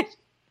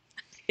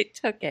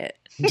took it.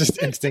 Just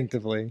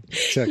instinctively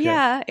took it.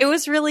 Yeah, it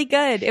was really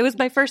good. It was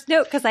my first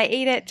note because I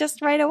ate it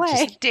just right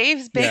away.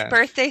 Dave's big Yeah.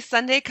 birthday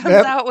sundae comes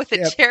Yep, out with a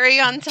yep. cherry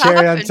on top,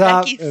 Cherry on and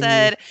top, Becky and-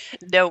 said,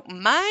 "Don't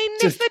mind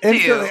Just if I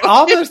instantly, do."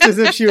 almost as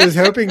if she was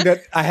hoping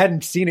that I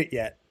hadn't seen it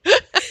yet.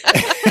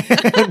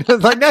 It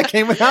was like, that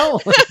came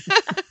without one.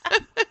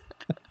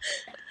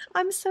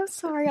 I'm so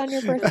sorry on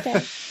your birthday.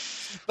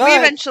 We But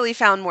eventually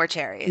found more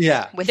cherries.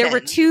 Yeah. There were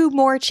within. 2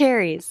 more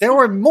cherries. there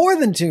were more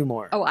than 2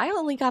 more. Oh, I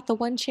only got the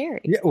 1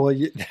 cherry. Yeah, well,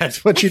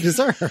 that's what you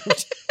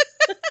deserved.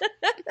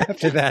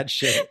 After that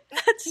shit.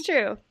 That's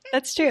true.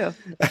 That's true.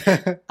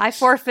 I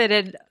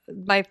forfeited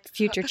my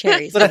future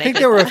cherries. But I think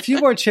there were a few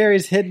more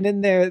cherries hidden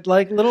in there,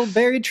 like little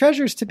buried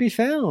treasures to be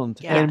found.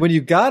 Yeah. And when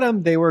you got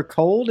them, they were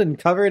cold and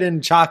covered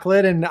in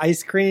chocolate and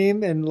ice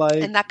cream and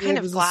And that kind it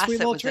of was a glass sweet it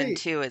little was in treat.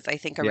 too is, I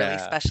think, a really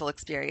Yeah. special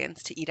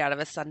experience to eat out of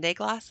a sundae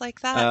glass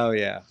like that. Oh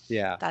yeah,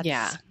 yeah, That's,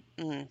 Yeah.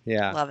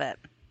 yeah. Love it.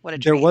 What a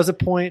There treat. was a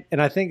point,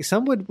 and I think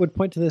some would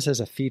point to this as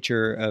a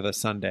feature of a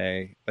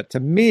sundae, but to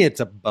me, it's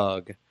a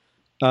bug.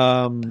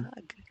 Bug.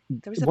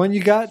 There was a When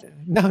you got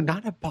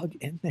not a bug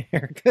in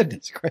there.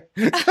 Goodness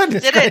gracious!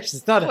 Goodness Did it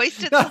gracious! Not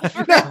hoist no,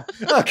 itself no.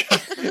 Okay.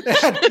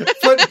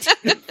 It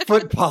had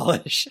foot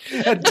polish,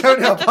 and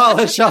toenail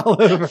polish all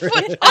over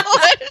it,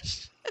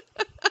 polish.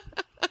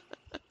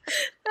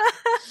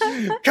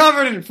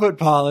 covered in foot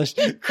polish,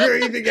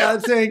 creeping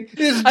out, saying,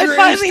 "Is I Drew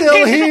finally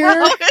still made it here?"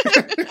 out.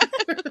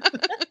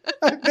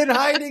 I've been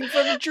hiding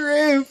from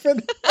Drew for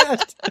the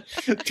past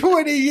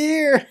 20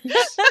 years.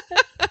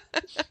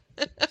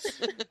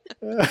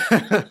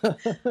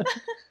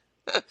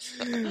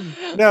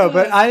 No,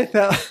 but I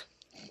felt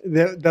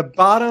the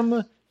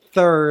bottom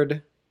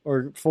third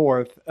or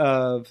fourth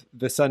of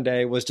the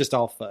sundae was just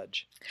all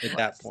fudge at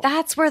that point.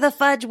 That's where the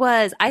fudge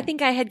was. I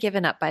think I had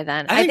given up by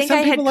then. I think some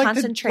I had people like to,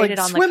 concentrated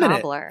like, on the swim in it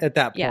cobbler at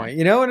that point, Yeah.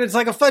 you know, and it's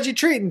like a fudgy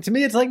treat. And to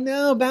me, it's like,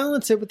 no,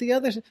 balance it with the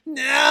others.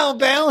 No,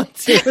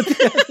 balance it with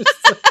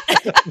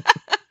the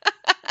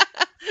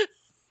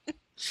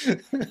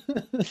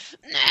others.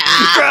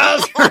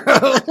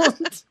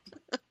 Crossroads.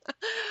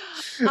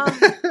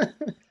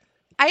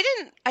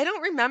 I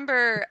don't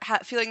remember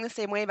feeling the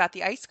same way about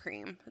the ice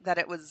cream, that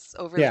it was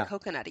overly Yeah.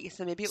 coconutty.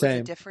 So maybe it was a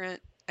Same.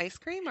 different ice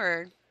cream,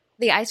 or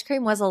The ice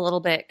cream was a little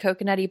bit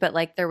coconutty, but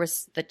like there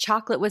was the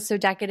chocolate was so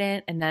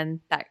decadent, and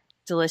then that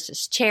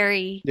delicious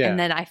cherry, Yeah. and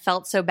then I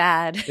felt so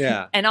bad.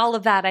 Yeah. And all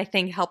of that I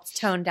think helped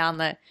tone down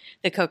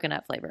the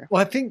coconut flavor.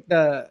 Well, I think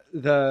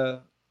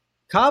the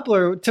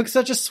cobbler took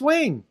such a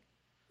swing.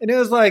 And it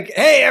was like,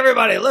 hey,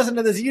 everybody, listen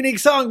to this unique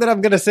song that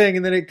I'm going to sing.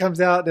 And then it comes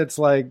out and it's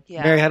like,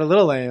 Yeah. Mary Had a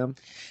Little Lamb.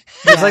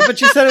 It's like,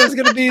 but you said it was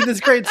going to be this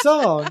great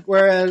song.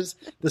 Whereas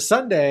the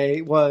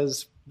sundae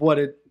was what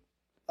it,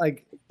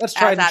 like, that's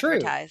tried as and true.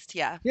 advertised.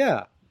 Yeah.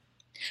 Yeah.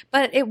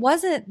 But it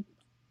wasn't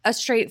a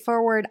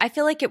straightforward. I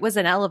feel like it was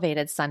an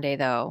elevated sundae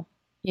though,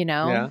 you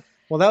know? Yeah.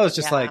 Well, that was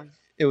just Yeah. like,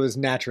 it was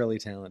naturally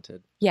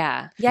talented.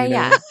 Yeah. You know?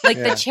 Yeah. Like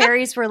Yeah. the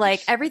cherries were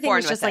like, everything Born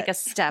was just with like it. a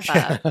step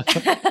up.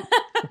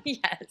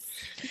 Yes.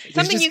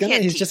 Something he's you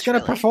can't He's teach, just going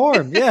to really.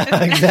 perform.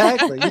 Yeah,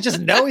 exactly. You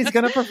just know he's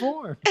going to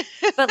perform.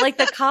 But like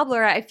the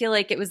cobbler, I feel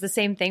like it was the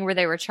same thing where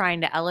they were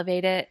trying to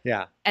elevate it.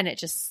 Yeah. And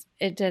it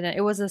didn't.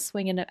 It was a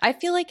swing in it. I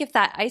feel like if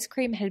that ice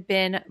cream had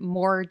been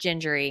more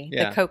gingery,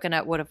 Yeah. the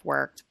coconut would have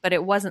worked, but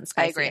it wasn't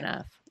spicy agree.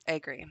 enough. I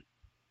agree.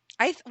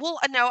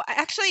 No.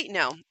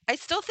 I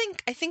still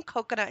think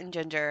coconut and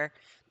ginger,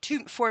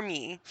 for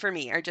me,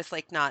 are just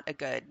like not a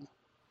good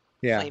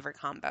Yeah. flavor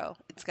combo.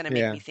 It's gonna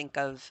make Yeah. me think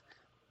of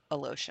a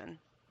lotion.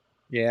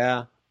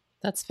 Yeah.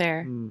 That's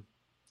fair.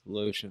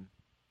 Lotion.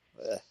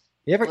 Ugh.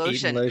 You ever eaten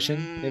Lotion.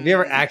 lotion? Have you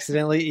ever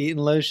accidentally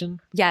eaten lotion?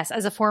 Yes,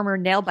 as a former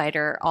nail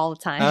biter all the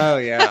time. Oh,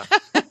 yeah.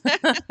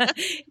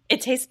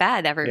 It tastes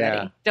bad, everybody.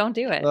 Yeah. Don't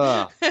do it.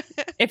 Ugh.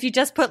 If you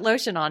just put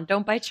lotion on,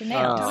 don't bite your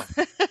nails.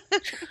 Oh.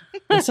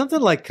 And something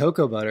like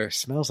cocoa butter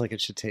smells like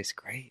it should taste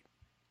great.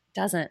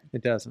 Doesn't.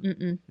 It doesn't.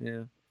 Mm-mm.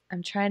 Yeah.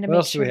 I'm trying to What make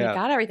else do sure we we have?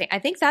 got everything. I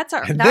think that's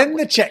our. And that then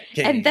was- the check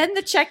came. And then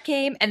the check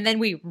came, and then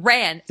we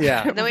ran.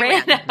 Yeah. And then we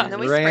Ran ran. out. And then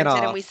we Ran sprinted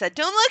off. and we said,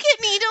 "Don't look at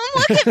me! Don't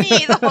look at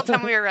me!" The whole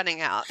time we were running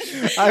out.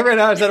 I ran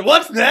out and said,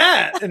 "What's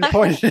that?" And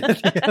pointed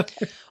at the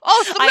other.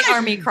 Oh, somebody's,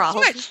 army crawled.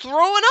 somebody's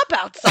throwing up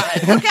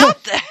outside. Look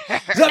out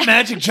there! Is that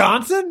Magic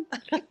Johnson?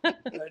 I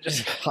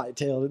just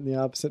hightailed it in the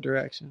opposite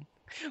direction.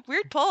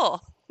 Weird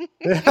pull.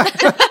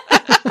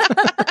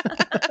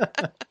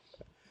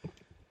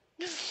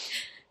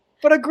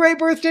 But a great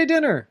birthday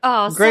dinner.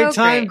 Oh, great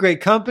so time, great.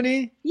 great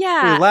company. We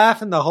Yeah. were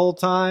laughing the whole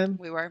time.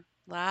 We were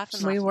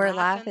laughing. We were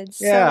laughing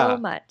so Yeah.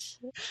 much.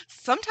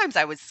 Sometimes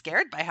I was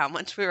scared by how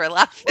much we were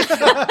laughing.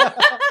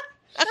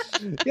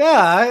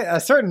 Yeah, a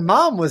certain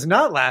mom was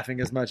not laughing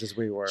as much as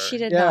we were. She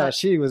did Yeah, not.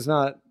 she was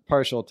not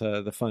partial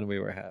to the fun we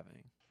were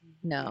having.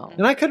 No.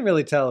 And I couldn't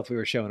really tell if we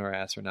were showing our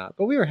ass or not,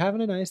 but we were having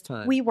a nice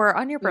time. We were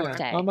on your Yeah,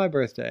 birthday. on my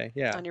birthday,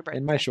 yeah. On your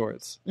In my birthday.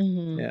 shorts.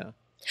 Mhm. Yeah.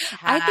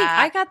 I think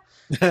I got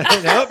Nope.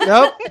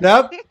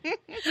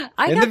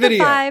 I In got the the,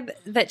 video. vibe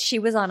that she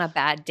was on a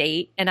bad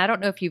date, and I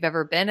don't know if you've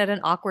ever been at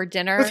an awkward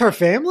dinner. With her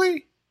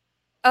family?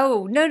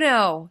 Oh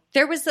no!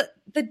 There was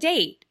the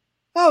date.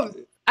 Oh,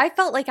 I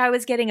felt like I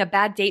was getting a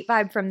bad date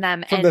vibe from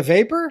them. from and the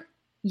vapor?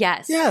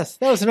 yes, Yes,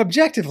 that was an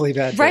objectively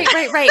bad right.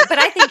 date. But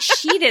I think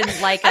she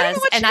didn't like I us, don't know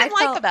what and you I didn't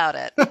felt like about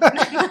it.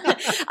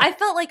 I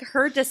felt like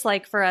her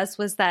dislike for us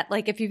was that,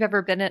 like, if you've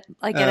ever been at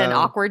an Oh.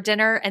 awkward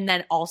dinner, and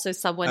then also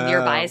someone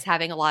nearby Oh. is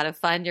having a lot of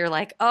fun, you're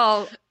like,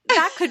 oh,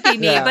 that could be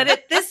me, Yeah.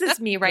 but this is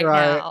me right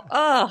Right. now.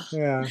 Oh,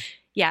 Yeah.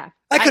 yeah.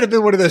 I could have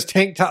been one of those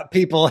tank top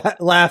people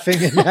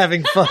laughing and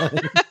having fun.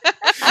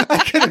 I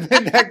could have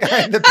been that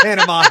guy in the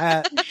Panama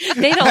hat.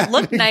 They don't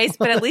look nice,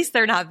 but at least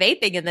they're not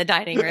vaping in the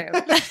dining room.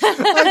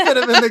 I could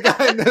have been the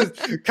guy in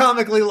those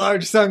comically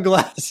large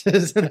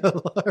sunglasses and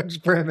a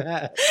large brim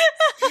hat,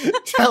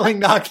 telling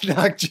knock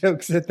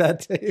jokes at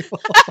that table.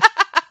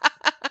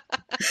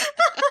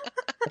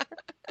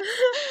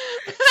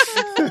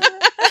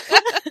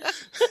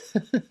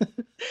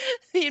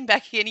 Me and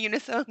Becky in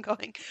unison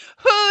going,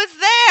 "Who's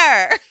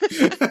there?"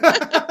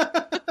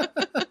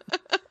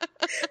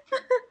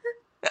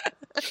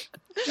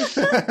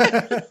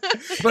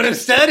 But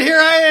instead, here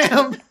I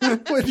am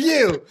with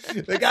you,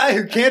 the guy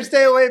who can't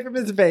stay away from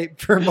his vape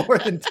for more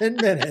than 10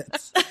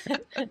 minutes.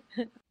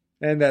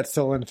 And that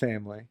Solon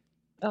family.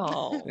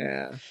 Oh.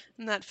 Yeah.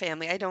 Not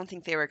family. I don't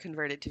think they were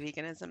converted to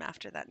veganism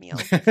after that meal.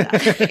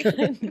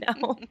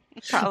 No,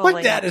 probably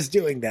What dad not. is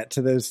doing that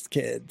to those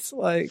kids?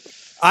 Like,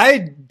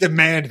 I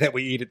demand that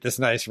we eat at this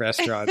nice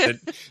restaurant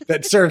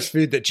that serves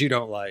food that you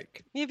don't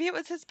like. Maybe it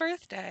was his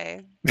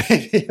birthday.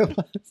 Maybe it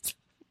was.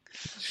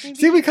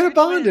 See, we could have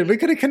bonded. We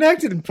could have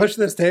connected and pushed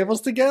those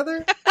tables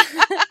together.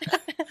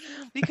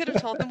 We could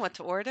have told them what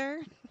to order.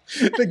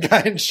 The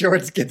guy in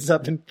shorts gets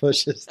up and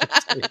pushes the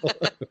table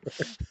over.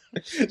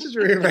 Just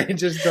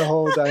rearranges the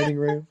whole dining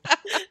room.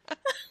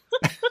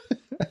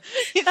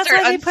 You That's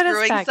start why they put us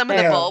unscrewing back some of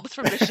there. the bulbs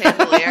from the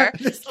chandelier.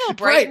 It's a little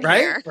bright in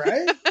here.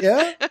 Right?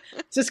 Yeah.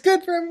 Is this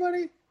good for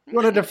everybody? You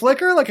want it to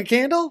flicker like a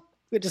candle?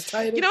 We just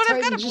tie it. You know what?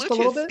 I've got a just a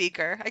little Bluetooth bit.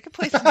 speaker. I could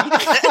play some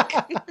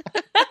music.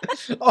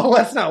 Oh,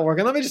 that's not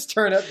working. Let me just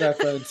turn up that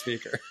phone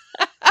speaker.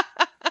 I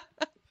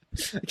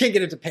can't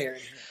get it to pair in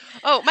here.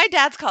 Oh, my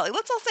dad's calling.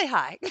 Let's all say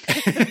hi.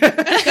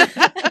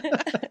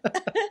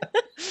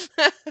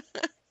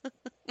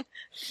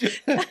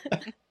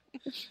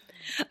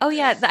 Oh,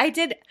 yeah. I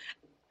did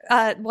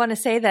want to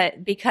say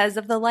that because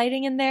of the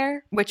lighting in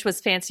there, which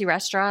was fancy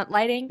restaurant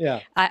lighting,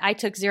 Yeah. I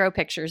took 0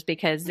 pictures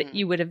because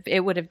it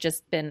would have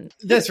just been.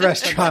 This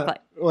restaurant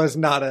was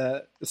not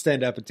a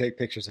stand up and take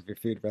pictures of your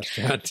food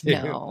restaurant, too.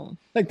 No.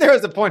 Like, there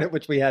was a point at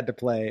which we had to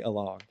play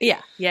along.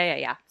 Yeah.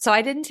 So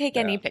I didn't take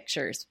any Yeah.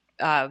 pictures,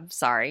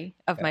 sorry,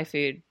 of my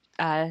food.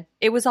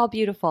 It was all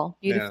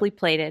beautifully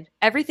plated.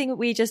 Everything that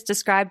we just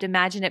described,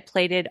 imagine it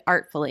plated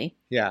artfully.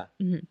 Yeah.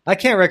 Mhm. I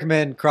can't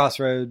recommend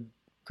Crossroads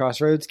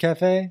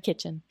Cafe.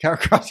 Kitchen.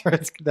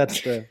 Crossroads,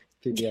 that's the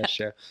PBS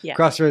show. Yeah.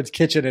 Crossroads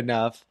Kitchen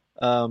enough.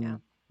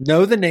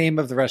 Know the name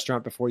of the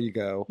restaurant before you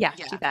go. Yeah,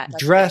 Yeah. do that.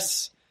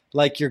 Dress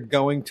like you're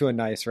going to a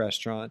nice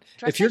restaurant.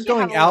 Dress if you're like you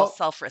going have a little out,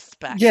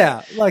 self-respect.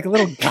 yeah, like a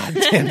little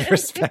goddamn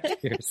respect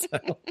for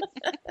yourself.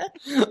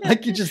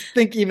 Like you just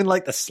think even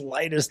like the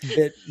slightest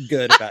bit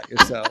good about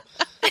yourself.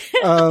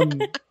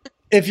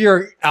 If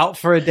you're out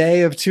for a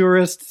day of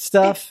tourist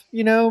stuff,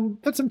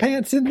 put some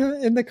pants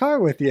in the car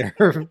with you,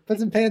 or put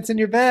some pants in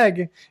your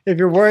bag if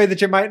you're worried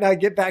that you might not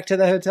get back to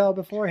the hotel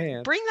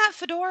beforehand. Bring that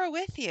fedora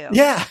with you.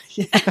 Yeah,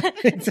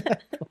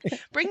 exactly.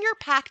 Bring your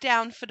pack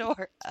down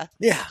fedora.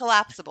 Yeah.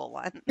 Collapsible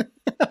one.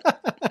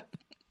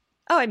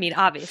 Oh, I mean,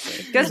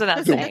 obviously. Goes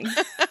without saying.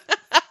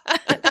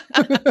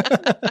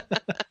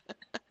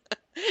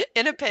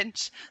 In a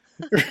pinch.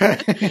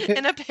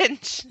 In a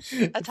pinch.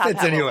 A top Fits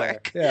hat will anywhere.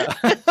 work. Yeah.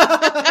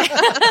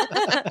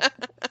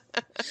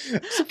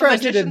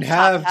 Surprised you didn't magician's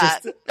have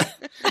top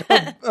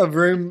just a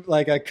room,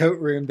 like a coat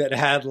room that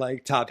had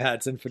like top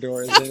hats and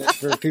fedoras in it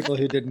for people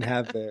who didn't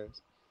have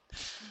those.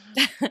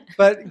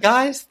 But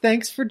guys,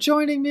 thanks for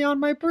joining me on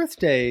my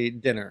birthday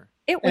dinner.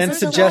 It was and a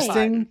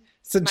suggesting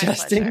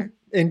pleasure.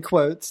 in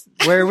quotes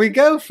where we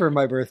go for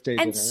my birthday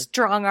dinner. And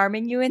strong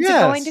arming you into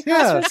Yes, going to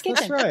Crossroads yes,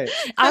 Kitchen. that's right.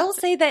 I will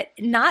say that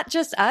not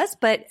just us,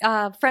 but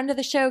friend of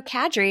the show,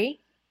 Kadri,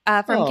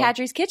 from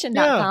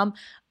Kadri'sKitchen.com,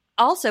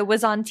 also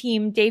was on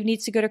team Dave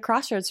needs to go to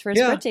Crossroads for his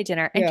Yeah, birthday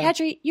dinner. And yeah.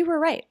 Kadri, you were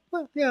right.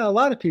 Well, yeah, a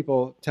lot of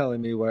people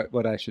telling me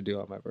what I should do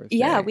on my birthday.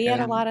 Yeah, we had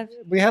a and lot of.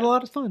 we had a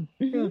lot of fun.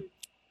 Mhm. Yeah.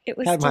 It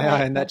was Had my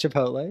eye on delightful.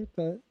 that Chipotle,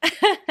 but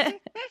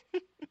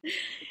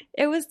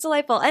It was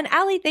delightful. And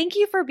Allie, thank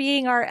you for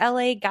being our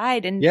LA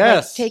guide and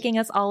Yes. taking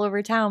us all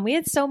over town. We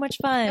had so much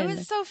fun. It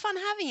was so fun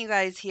having you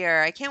guys here.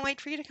 I can't wait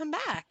for you to come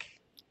back.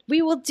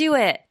 We will do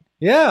it.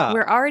 yeah,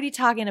 We're already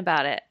talking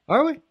about it.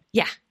 are we?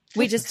 Yeah.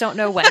 We just don't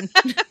know when.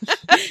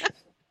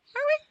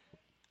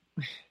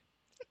 I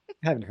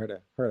haven't heard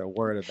a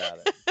word about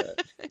it,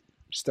 but we're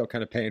still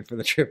kind of paying for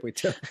the trip we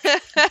took.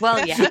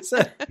 Well, yeah.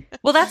 So,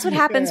 Well, that's what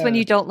happens when Yeah.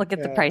 you don't look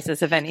at the Yeah.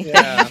 prices of anything.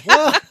 yeah,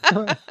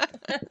 well,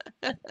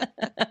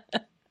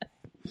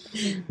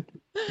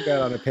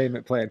 got on a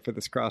payment plan for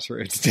this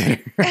Crossroads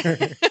dinner.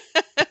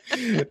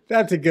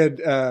 That's a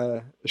good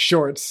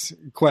shorts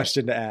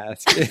question to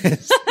ask.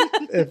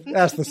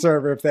 Ask the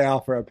server if they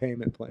offer a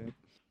payment plan.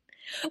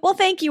 Well,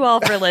 thank you all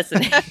for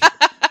listening.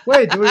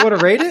 Wait, do we want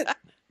to rate it?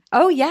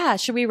 Oh, yeah.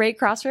 Should we rate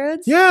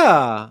Crossroads?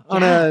 Yeah,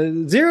 on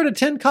a 0 to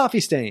 10 coffee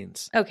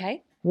stains.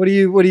 Okay. What do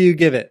you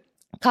give it?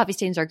 Coffee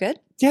stains are good.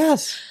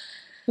 Yes,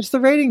 it's the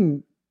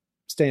rating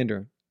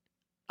standard.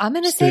 I'm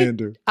going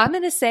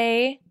to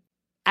say,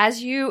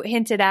 as you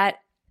hinted at,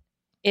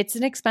 it's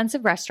an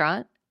expensive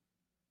restaurant.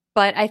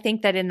 But I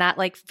think that in that,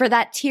 like, for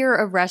that tier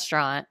of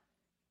restaurant,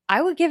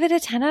 I would give it a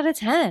 10 out of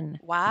 10.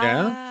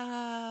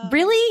 Wow.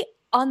 Really,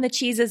 on the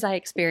cheeses I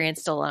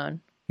experienced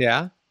alone.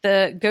 Yeah.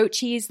 The goat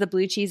cheese, the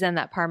blue cheese, and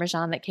that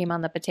Parmesan that came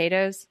on the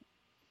potatoes.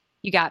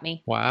 You got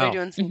me. Wow. They're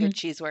doing some good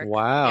cheese work.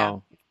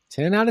 Wow.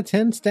 10 out of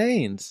 10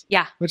 stains.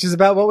 Yeah. Which is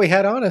about what we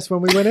had on us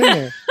when we went in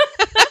there.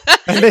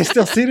 And they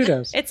still seated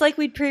us. It's like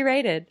we'd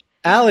pre-rated.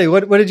 Allie,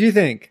 what did you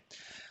think?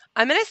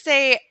 I'm going to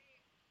say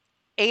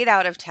 8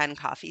 out of 10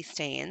 coffee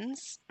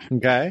stains.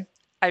 Okay.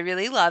 I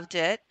really loved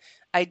it.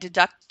 I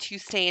deduct 2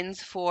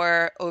 stains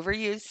for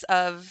overuse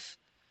of,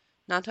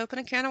 not to open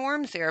a can of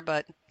worms here,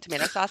 but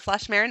tomato sauce /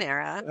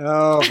 marinara.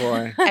 Oh,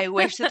 boy. I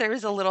wish that there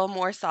was a little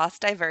more sauce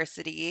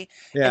diversity.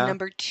 Yeah. And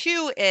number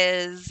 2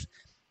 is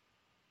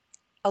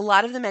a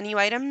lot of the menu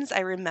items I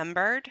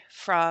remembered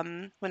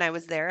from when I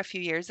was there a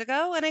few years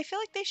ago, and I feel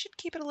like they should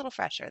keep it a little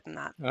fresher than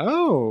that.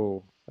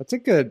 Oh, that's a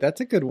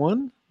good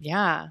one.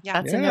 Yeah.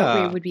 Yeah. That's a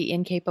note we would be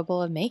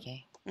incapable of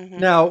making. Mm-hmm.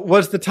 Now,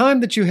 was the time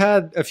that you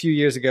had a few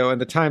years ago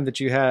and the time that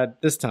you had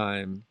this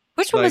time?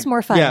 Which one was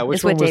more fun? Yeah,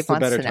 which is what one was Dave the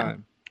wants better to know.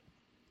 time?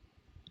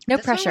 No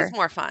This one pressure. was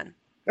more fun.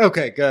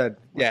 Okay, good.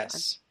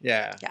 Yes.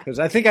 Yeah. Yeah. Because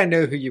I think I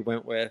know who you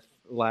went with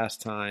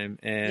last time,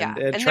 and Yeah,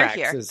 it and they're tracks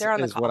here. is, They're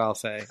on the is call. what I'll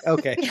say.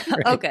 Okay.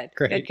 Oh, good.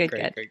 Great. Good.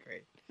 Great.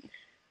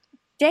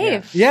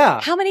 Dave.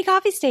 Yeah. How many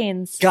coffee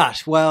stains?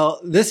 Gosh,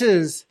 well,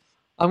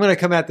 I'm going to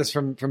come at this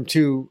from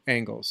 2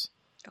 angles.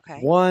 Okay.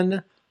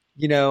 One,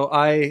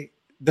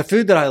 the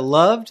food that I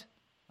loved.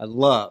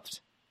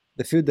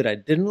 The food that I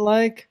didn't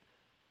like,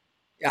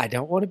 I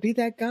don't want to be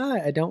that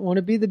guy. I don't want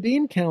to be the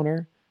bean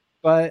counter,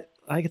 but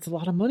it's a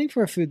lot of money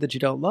for a food that you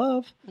don't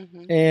love.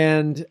 Mm-hmm.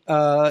 And,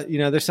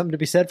 there's something to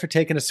be said for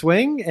taking a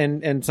swing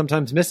and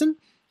sometimes missing,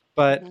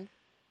 but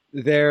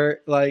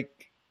they're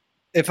like,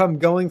 if I'm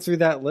going through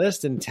that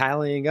list and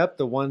tallying up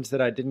the ones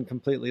that I didn't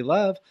completely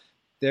love,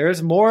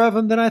 there's more of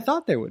them than I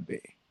thought there would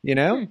be,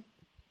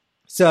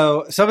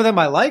 So some of them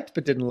I liked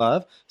but didn't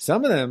love.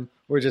 Some of them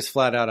were just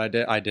flat out I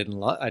didn't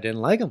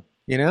like them,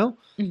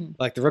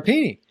 like the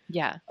rapini.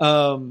 Yeah.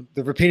 The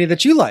rapini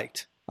that you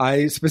liked,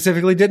 I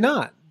specifically did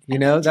not.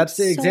 That's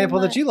the so example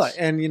that you much.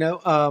 like, and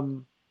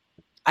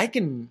I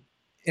can,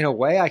 in a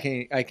way,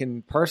 I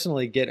can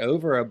personally get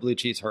over a blue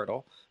cheese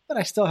hurdle, but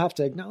I still have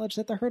to acknowledge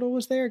that the hurdle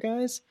was there,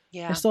 guys.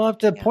 Yeah. I still have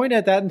to point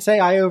at that and say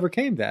I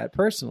overcame that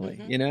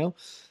personally.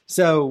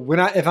 So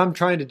if I'm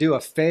trying to do a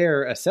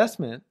fair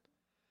assessment,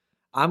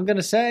 I'm going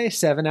to say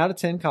 7 out of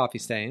 10 coffee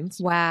stains.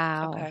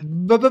 Wow. Okay.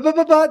 But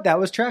that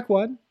was track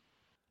 1.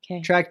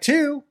 Okay. Track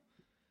 2,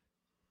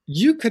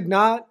 you could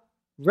not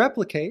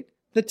replicate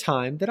the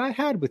time that I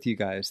had with you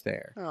guys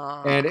there.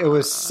 Aww. And it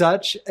was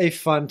such a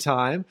fun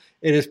time.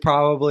 It is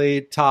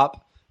probably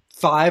top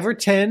 5 or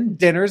 10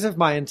 dinners of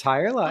my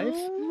entire life.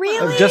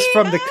 Really? Just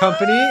from the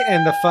company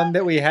and the fun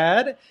that we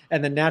had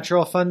and the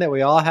natural fun that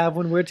we all have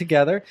when we're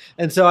together.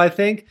 And so I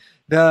think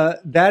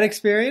that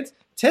experience,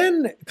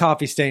 10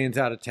 coffee stains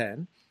out of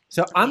 10.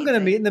 So I'm going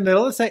to meet in the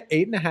middle and say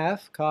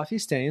 8.5 coffee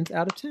stains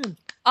out of 10.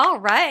 All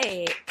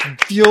right.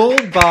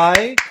 Fueled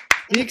by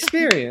the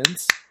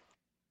experience,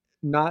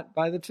 not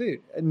by the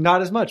food.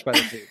 Not as much by the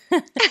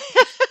food.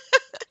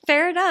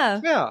 Fair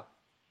enough. Yeah.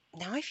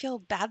 Now I feel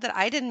bad that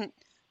I didn't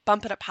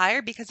bump it up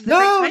higher because of the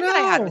great time that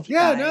I had with you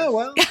guys.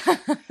 Well,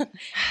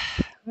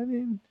 I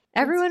mean,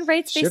 Everyone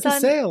rates ship based has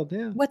on sailed,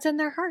 yeah. what's in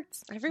their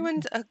hearts.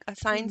 Everyone's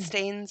assigned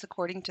stains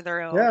according to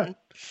their own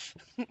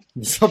Yeah.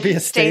 This will be a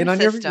stain on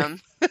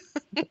system.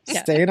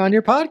 stain on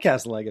your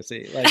podcast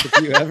legacy. Like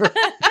if you ever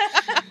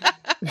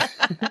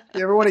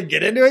you ever want to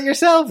get into it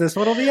yourself, this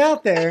one will be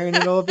out there and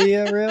it'll be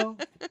a real.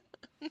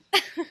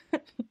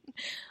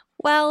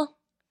 Well,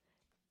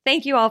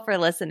 thank you all for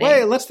listening.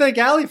 Wait, let's thank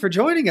Allie for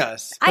joining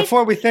us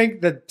before we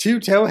thank the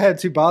 2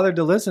 towheads who bothered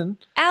to listen.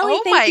 Allie,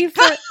 Oh thank my you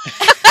God.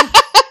 for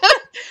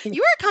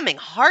You are coming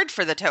hard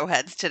for the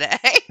towheads today.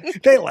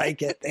 They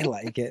like it. They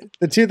like it.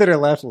 The 2 that are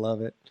left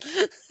love it.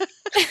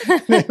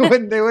 They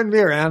wouldn't be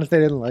around if they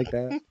didn't like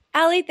that.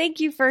 Allie, thank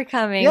you for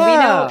coming. Yeah.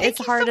 We know Thank it's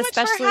you hard, so much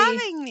especially for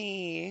having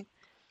me.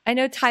 I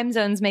know time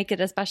zones make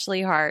it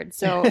especially hard.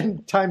 So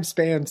And time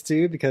spans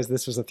too, because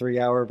this was a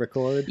 3-hour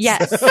record.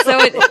 yes.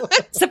 So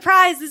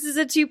surprise, this is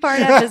a 2-part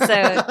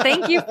episode.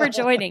 Thank you for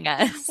joining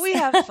us. We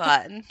have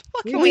fun.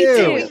 What We can we do.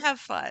 do? We have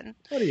fun.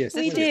 What do you This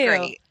say? is do.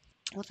 great.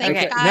 Well, thank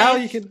Okay. you guys. Now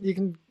you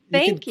can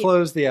Thank you.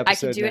 close the I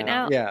episode. can do it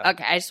now. Yeah.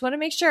 Okay. I just want to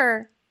make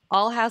sure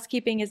all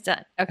housekeeping is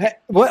done. Okay. Hey,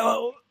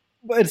 well,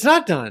 it's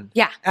not done.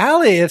 Yeah.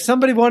 Allie, if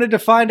somebody wanted to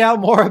find out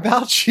more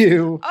about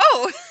you,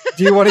 Oh,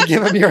 do you want to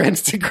give them your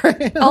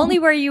Instagram? Only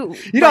where you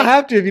You don't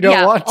have to if you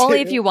don't want to.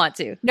 Only if you want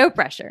to. No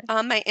pressure.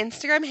 my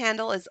Instagram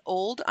handle is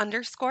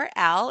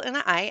old_Al, and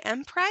I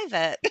am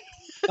private.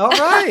 All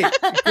right.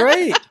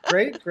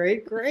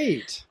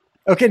 Great.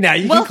 Okay, now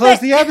you can close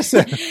the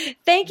episode.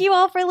 Thank you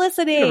all for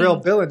listening. A real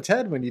Bill and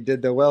Ted when you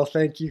did the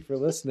thank you for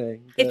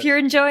listening. If you're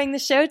enjoying the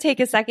show,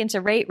 take a second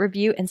to rate,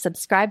 review, and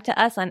subscribe to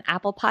us on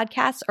Apple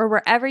Podcasts or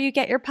wherever you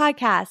get your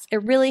podcasts.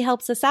 It really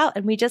helps us out,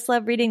 and we just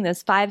love reading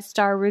those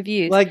 5-star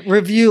reviews.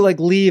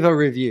 Leave a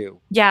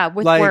review. Yeah,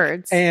 with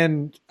words.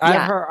 And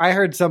I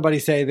heard somebody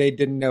say they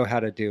didn't know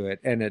how to do it,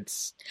 and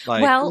it's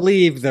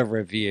leave the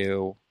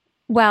review.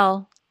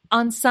 Well,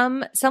 on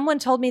someone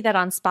told me that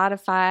on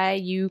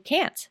Spotify you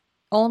can't.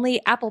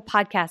 Only Apple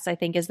Podcasts, I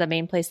think, is the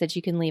main place that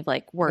you can leave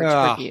words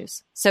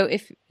reviews.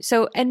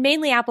 And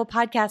mainly Apple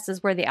Podcasts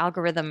is where the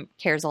algorithm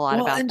cares a lot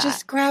about and that.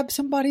 Just grab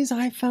somebody's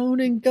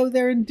iPhone and go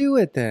there and do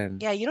it then.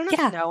 Yeah, you don't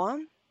have to know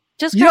them.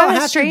 Just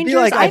grab a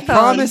stranger's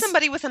iPhone. See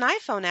somebody with an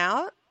iPhone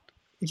out.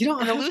 You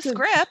don't have a loose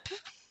grip.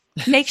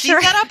 Make sure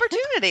that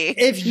opportunity.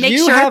 Make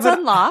sure it's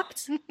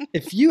unlocked.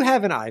 If you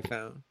have an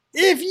iPhone,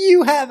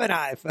 you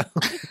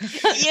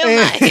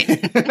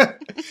might.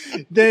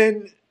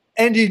 Then.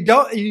 And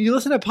you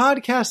listen to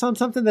podcasts on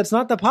something that's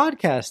not the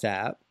podcast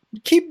app,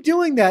 keep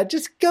doing that.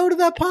 Just go to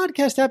that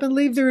podcast app and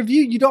leave the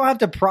review. You don't have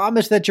to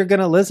promise that you're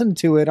going to listen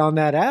to it on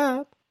that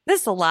app.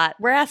 This is a lot.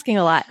 We're asking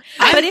a lot.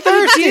 But if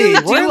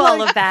you do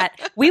all of that,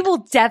 we will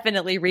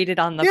definitely read it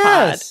on the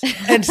pod.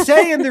 And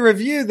say in the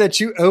review that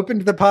you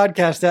opened the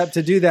podcast app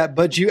to do that,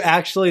 but you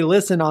actually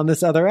listen on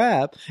this other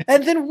app.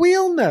 And then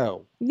we'll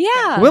know.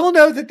 Yeah. We'll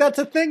know that that's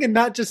a thing and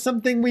not just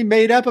something we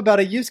made up about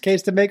a use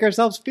case to make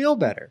ourselves feel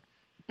better.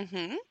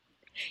 Mm-hmm.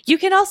 You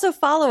can also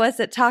follow us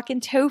at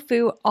Talkin'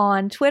 Tofu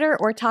on Twitter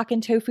or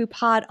Talkin' Tofu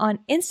Pod on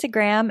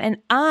Instagram. And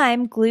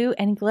I'm Glue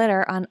and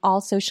Glitter on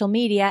all social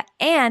media.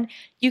 And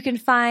you can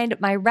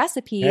find my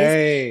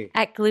recipes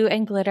at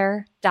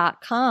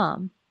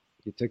glueandglitter.com.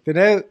 You took the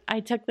note. I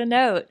took the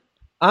note.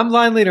 I'm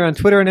Line Leader on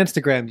Twitter and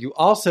Instagram. You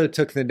also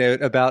took the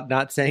note about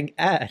not saying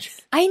ad.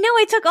 I know.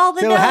 I took all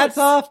the notes. So hats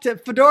off to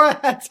Fedora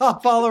hats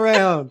off all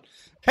around.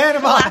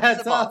 Panama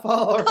hats off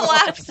all around.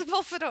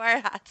 Collapsible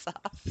fedora hats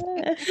off.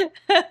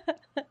 I'm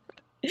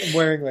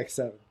wearing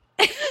 7.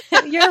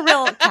 You're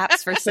real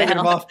caps for sale. Taking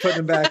them off, putting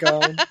them back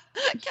on.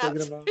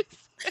 Caps them off.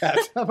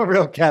 Caps. I'm a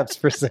real caps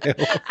for sale.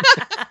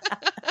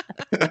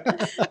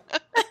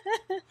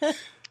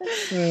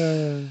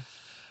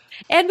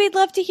 And we'd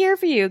love to hear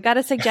from you. Got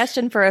a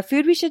suggestion for a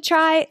food we should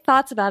try?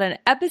 Thoughts about an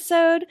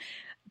episode?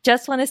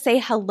 Just want to say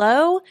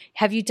hello?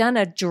 Have you done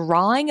a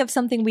drawing of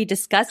something we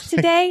discussed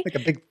today? Like a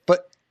big foot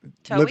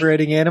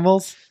liberating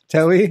animals?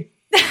 Toey?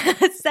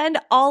 Send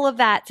all of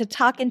that to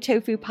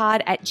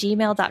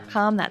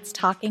talkintofupod@gmail.com. That's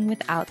talking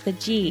without the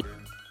G.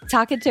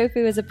 Talkin'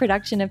 Tofu is a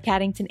production of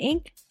Caddington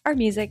Inc. Our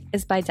music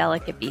is by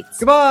Delicate Beats.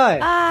 Goodbye.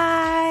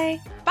 Bye.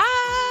 Bye.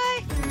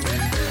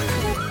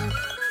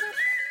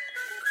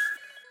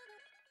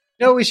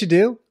 You know what we should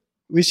do?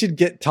 We should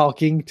get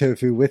Talking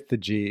Tofu with the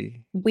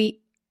G. We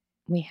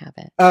have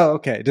it. Oh,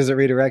 okay. Does it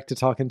redirect to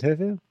Talking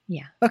Tofu?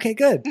 Yeah. Okay,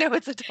 good. No,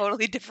 it's a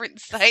totally different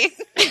site.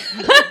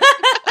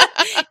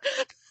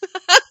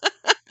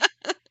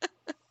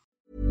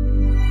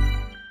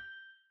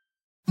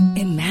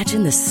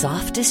 Imagine the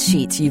softest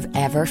sheets you've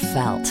ever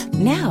felt.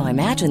 Now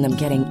imagine them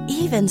getting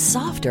even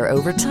softer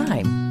over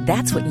time.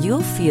 That's what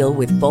you'll feel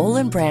with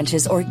Boll &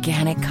 Branch's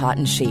organic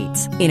cotton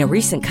sheets. In a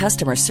recent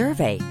customer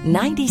survey,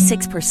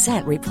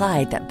 96%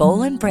 replied that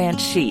Boll & Branch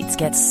sheets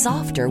get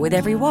softer with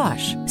every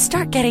wash.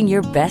 Start getting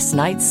your best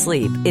night's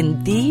sleep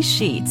in these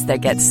sheets that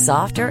get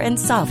softer and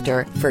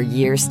softer for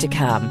years to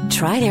come.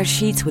 Try their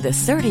sheets with a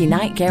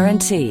 30-night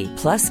guarantee.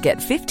 Plus, get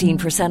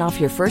 15% off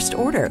your first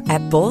order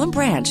at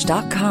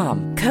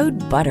bollandbranch.com.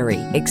 Code BUTTERY.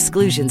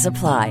 Exclusions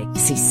apply.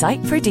 See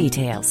site for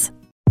details.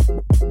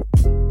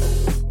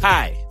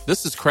 Hi,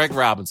 this is Craig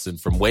Robinson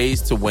from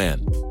Ways to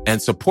Win,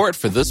 and support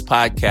for this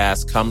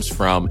podcast comes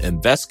from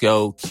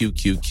Invesco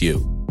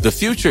QQQ. The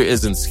future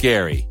isn't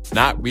scary.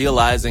 Not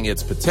realizing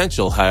its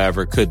potential,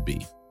 however, could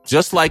be.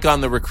 Just like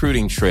on the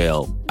recruiting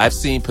trail, I've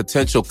seen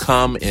potential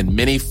come in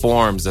many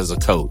forms as a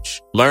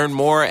coach. Learn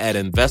more at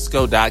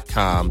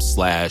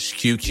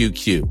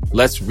Invesco.com/QQQ.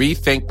 Let's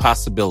rethink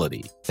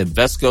possibility.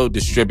 Invesco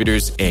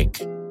Distributors,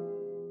 Inc.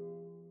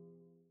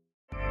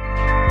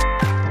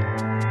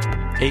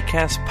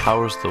 Acast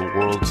powers the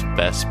world's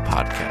best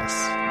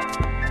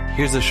podcasts.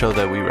 Here's a show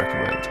that we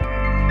recommend.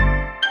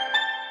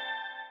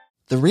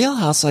 The Real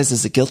Housewives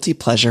is a guilty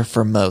pleasure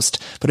for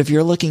most, but if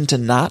you're looking to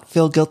not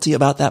feel guilty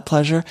about that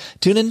pleasure,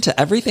 tune in to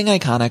Everything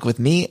Iconic with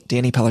me,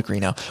 Danny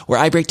Pellegrino, where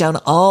I break down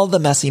all the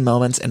messy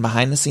moments and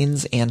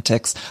behind-the-scenes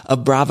antics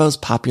of Bravo's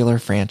popular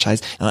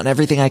franchise. And on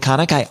Everything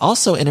Iconic, I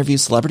also interview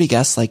celebrity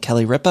guests like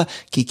Kelly Ripa,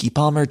 Keke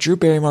Palmer, Drew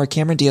Barrymore,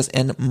 Cameron Diaz,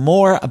 and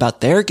more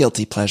about their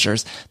guilty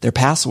pleasures, their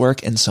past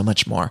work, and so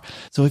much more.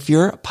 So if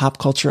you're pop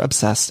culture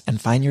obsessed and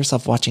find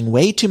yourself watching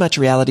way too much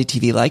reality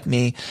TV like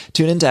me,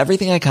 tune into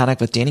Everything Iconic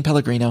with Danny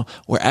Pellegrino,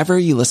 wherever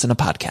you listen to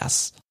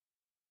podcasts.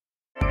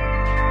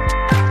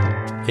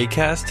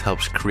 Acast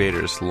helps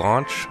creators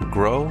launch,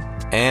 grow,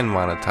 and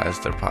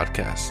monetize their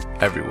podcasts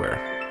everywhere.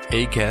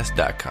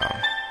 Acast.com.